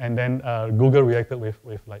 and then Google reacted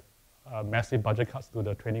with like massive budget cuts to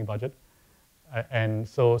the training budget, and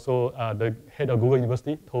so the head of Google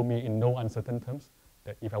University told me in no uncertain terms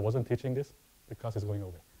that if I wasn't teaching this, the class is going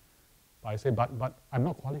away. But I said, but I'm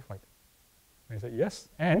not qualified. And he said, yes,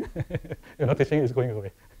 and you're not teaching it, it's going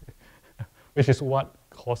away, which is what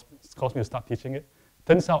caused me to start teaching it.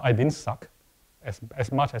 Turns out I didn't suck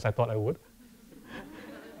as much as I thought I would.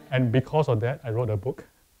 And because of that, I wrote a book,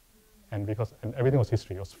 and everything was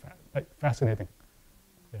history. It was fascinating.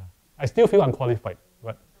 Yeah, I still feel unqualified,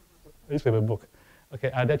 but at least we have a book.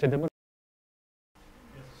 Okay, that gentleman.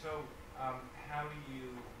 Yes, so how do you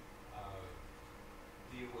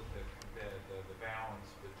deal with the balance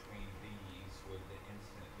between these with the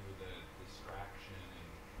distraction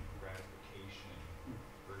and gratification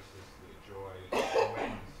versus the joy and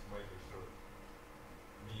when there's sort of,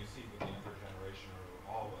 I mean, you see with the younger generation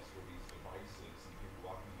or all of us with these devices and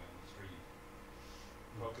people walking down the street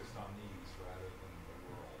focused on these rather than the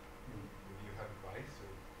world. Do you have advice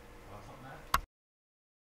or thoughts on that?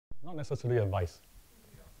 Not necessarily advice.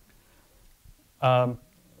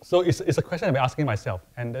 So it's a question I've been asking myself,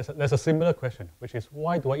 and there's a similar question, which is,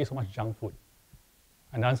 why do I eat so much junk food?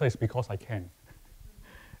 And the answer is because I can.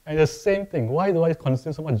 And the same thing, why do I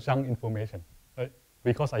consume so much junk information? Right?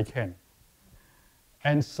 Because I can.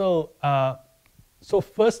 And so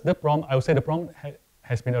first, I would say the problem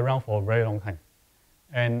has been around for a very long time.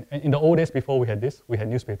 And in the old days before we had this, we had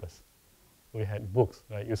newspapers. We had books.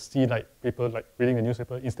 Right? You see like people like reading the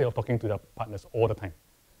newspaper instead of talking to their partners all the time.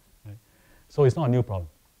 Right? So it's not a new problem.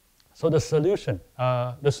 So the solution,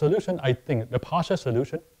 I think, the partial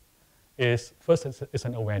solution is, first, it's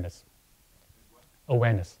an awareness.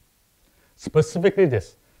 Awareness. Specifically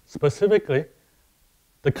this. Specifically,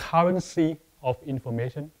 the currency of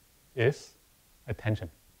information is attention.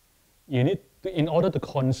 You need to, in order to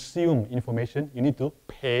consume information, you need to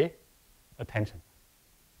pay attention.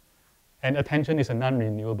 And attention is a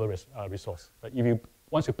non-renewable resource. Right?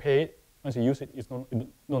 Once you pay it, once you use it, you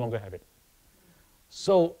no longer have it.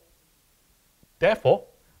 So, therefore,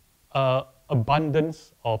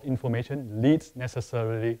 abundance of information leads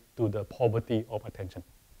necessarily to the poverty of attention.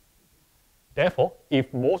 Therefore,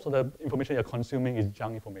 if most of the information you're consuming is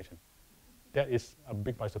junk information, that is a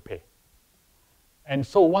big price to pay. And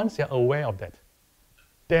so once you're aware of that,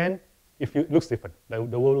 then if it looks different, the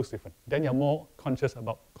world looks different, then you're more conscious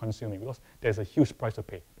about consuming because there's a huge price to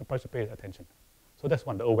pay. The price to pay is attention. So that's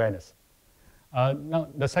one, the awareness. Now,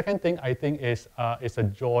 the second thing I think is a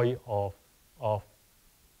joy of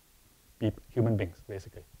human beings,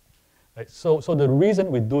 basically. Right? So the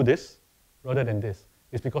reason we do this rather than this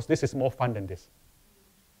is because this is more fun than this.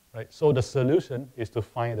 Right? So the solution is to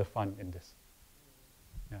find the fun in this.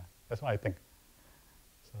 Yeah, that's what I think.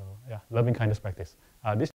 So yeah, loving kindness practice.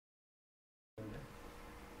 This. In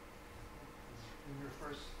your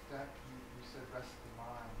first step, you said rest the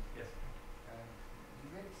mind. Yes. And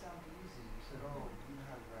you made it sound easy. You said, oh, you know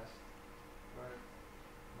how to rest. But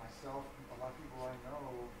myself, a lot of people I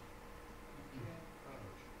know,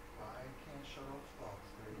 I can't shut off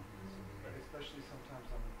thoughts very easily. Right. Especially sometimes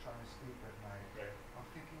I'm trying to sleep at night. Right. I'm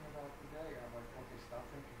thinking about the day. I'm like, okay, stop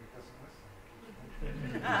thinking. It doesn't listen. It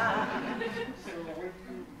keeps thinking. So what do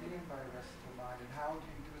you mean by rest the mind, and how do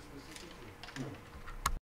you do it specifically?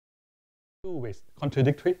 Two ways,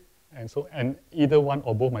 contradictory, and either one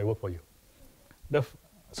or both might work for you.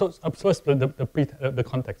 So first, the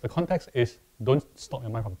context. The context is don't stop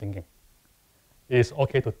your mind from thinking. It is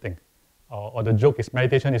okay to think. Or the joke is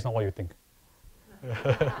meditation is not what you think.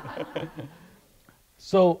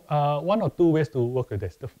 So one or two ways to work with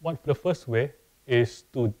this. The first way is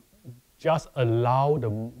to just allow the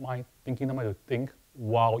mind to think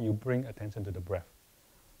while you bring attention to the breath.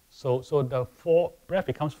 So the breath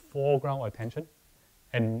becomes foreground attention,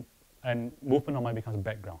 and movement of mind becomes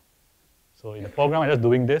background. So in the foreground, I'm just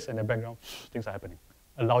doing this, and in the background, things are happening.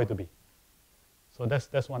 Allow it to be. So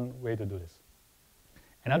that's one way to do this.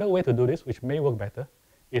 Another way to do this, which may work better,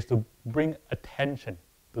 is to bring attention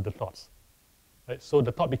to the thoughts. Right? So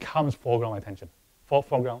the thought becomes foreground attention.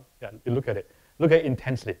 Foreground, yeah, you look at it. Look at it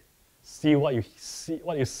intensely. See what you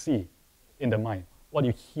see in the mind, what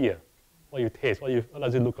you hear, what you taste, what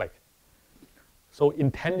does it look like. So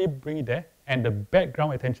intently bring it there, and the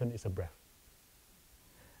background attention is the breath.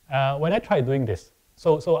 When I tried doing this,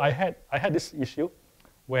 so I had this issue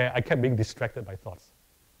where I kept being distracted by thoughts,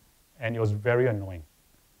 and it was very annoying.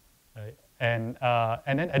 Right? And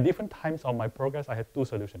then at different times of my progress, I had two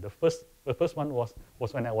solutions. The first one was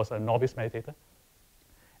when I was a novice meditator,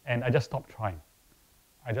 and I just stopped trying.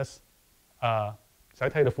 So I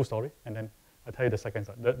tell you the full story, and then I'll tell you the second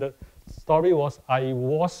story. The story was I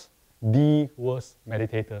was the worst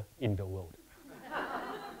meditator in the world.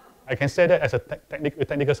 I can say that as a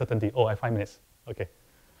technical certainty. Oh, I have 5 minutes. Okay.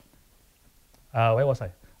 Where was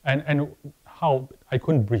I? And how I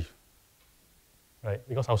couldn't breathe, right?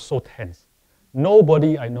 Because I was so tense.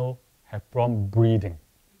 Nobody I know have problem breathing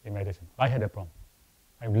in meditation. I had a problem.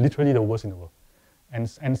 I'm literally the worst in the world. And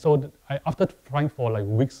so after trying for like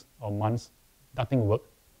weeks or months, nothing worked.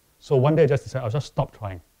 So one day I just decided I'll just stop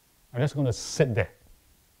trying. I'm just going to sit there.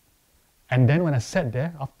 And then when I sat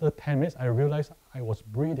there, after 10 minutes, I realized I was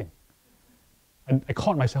breathing. And I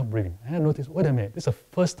caught myself breathing. And I noticed, wait a minute, this is the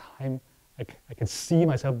first time I can see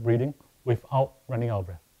myself breathing without running out of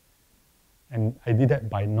breath. And I did that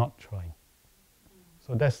by not trying.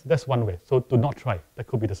 So that's one way. So to not try, that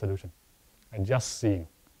could be the solution. And just seeing.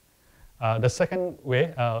 The second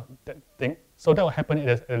way, so that would happen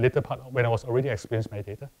in a later part when I was already an experienced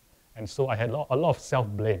meditator. And so I had a lot of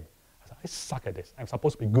self-blame. I said, I suck at this. I'm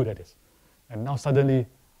supposed to be good at this. And now suddenly,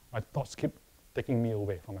 my thoughts keep taking me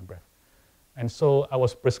away from my breath. And so I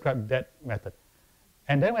was prescribed that method.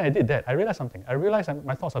 And then when I did that, I realized something. I realized that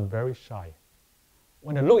my thoughts are very shy.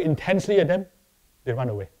 When I look intensely at them, they run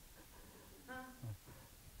away.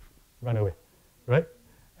 Run away, right?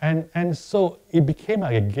 And so it became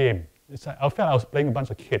like a game. It's like I felt I was playing a bunch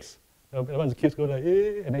of kids. A bunch of kids go like,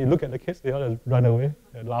 eh, and then you look at the kids, they all just run away,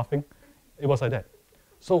 they're laughing. It was like that.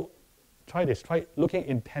 So try this. Try looking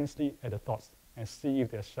intensely at the thoughts and see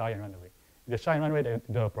if they're shy and run away. If they're shy and run away, they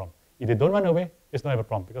don't have a problem. If they don't run away, it's not a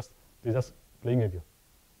problem because they're just playing with you.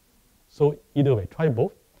 So either way, try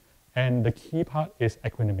both. And the key part is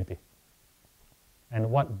equanimity. And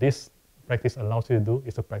what this practice allows you to do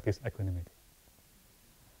is to practice equanimity.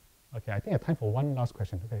 Okay, I think I have time for one last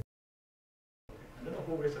question. Okay. I don't know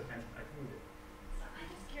who raised their hand. I think we did. So I'm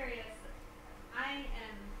just curious. I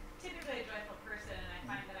am typically a joyful person, and I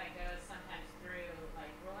find that I go sometimes through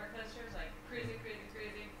like roller coasters, like cruising.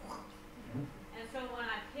 And so when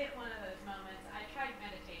I've hit one of those moments, I tried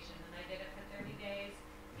meditation, and I did it for 30 days,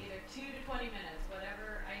 either 2 to 20 minutes,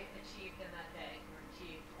 whatever I achieved in that day,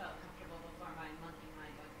 felt comfortable before my monkey mind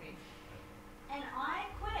went crazy. And I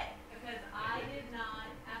quit because I did not,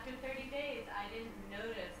 after 30 days, I didn't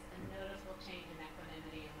notice a noticeable change in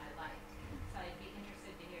equanimity in my life. So I'd be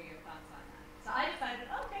interested to hear your thoughts on that. So I decided,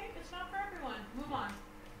 okay, it's not for everyone, move on.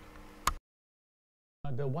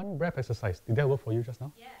 The one breath exercise, did that work for you just now?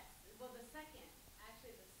 Yes, well the second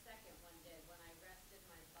one did when I rested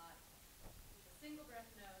my body. The single breath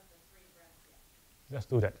no, the 3 breaths yes. Let's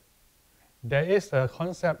do that. There is a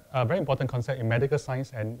concept, a very important concept in medical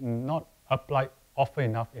science and not applied often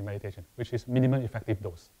enough in meditation, which is minimum effective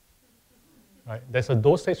dose. Right? There's a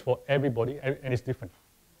dosage for everybody, and it's different.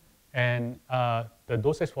 And the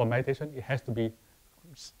dosage for meditation, it has to be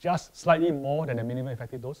just slightly more than the minimum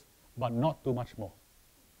effective dose, but not too much more.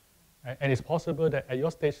 And it's possible that at your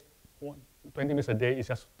stage, 20 minutes a day is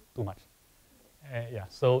just too much. Yeah,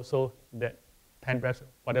 so that 10 breaths,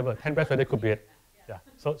 whatever, 10 breaths a day could be it. Yeah,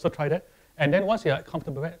 so try that. And then once you're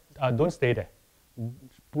comfortable with it, don't stay there.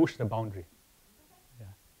 Push the boundary.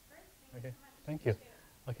 Yeah. Okay, thank you.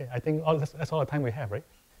 Okay, I think that's all the time we have, right?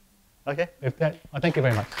 Okay, with that, thank you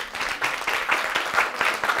very much.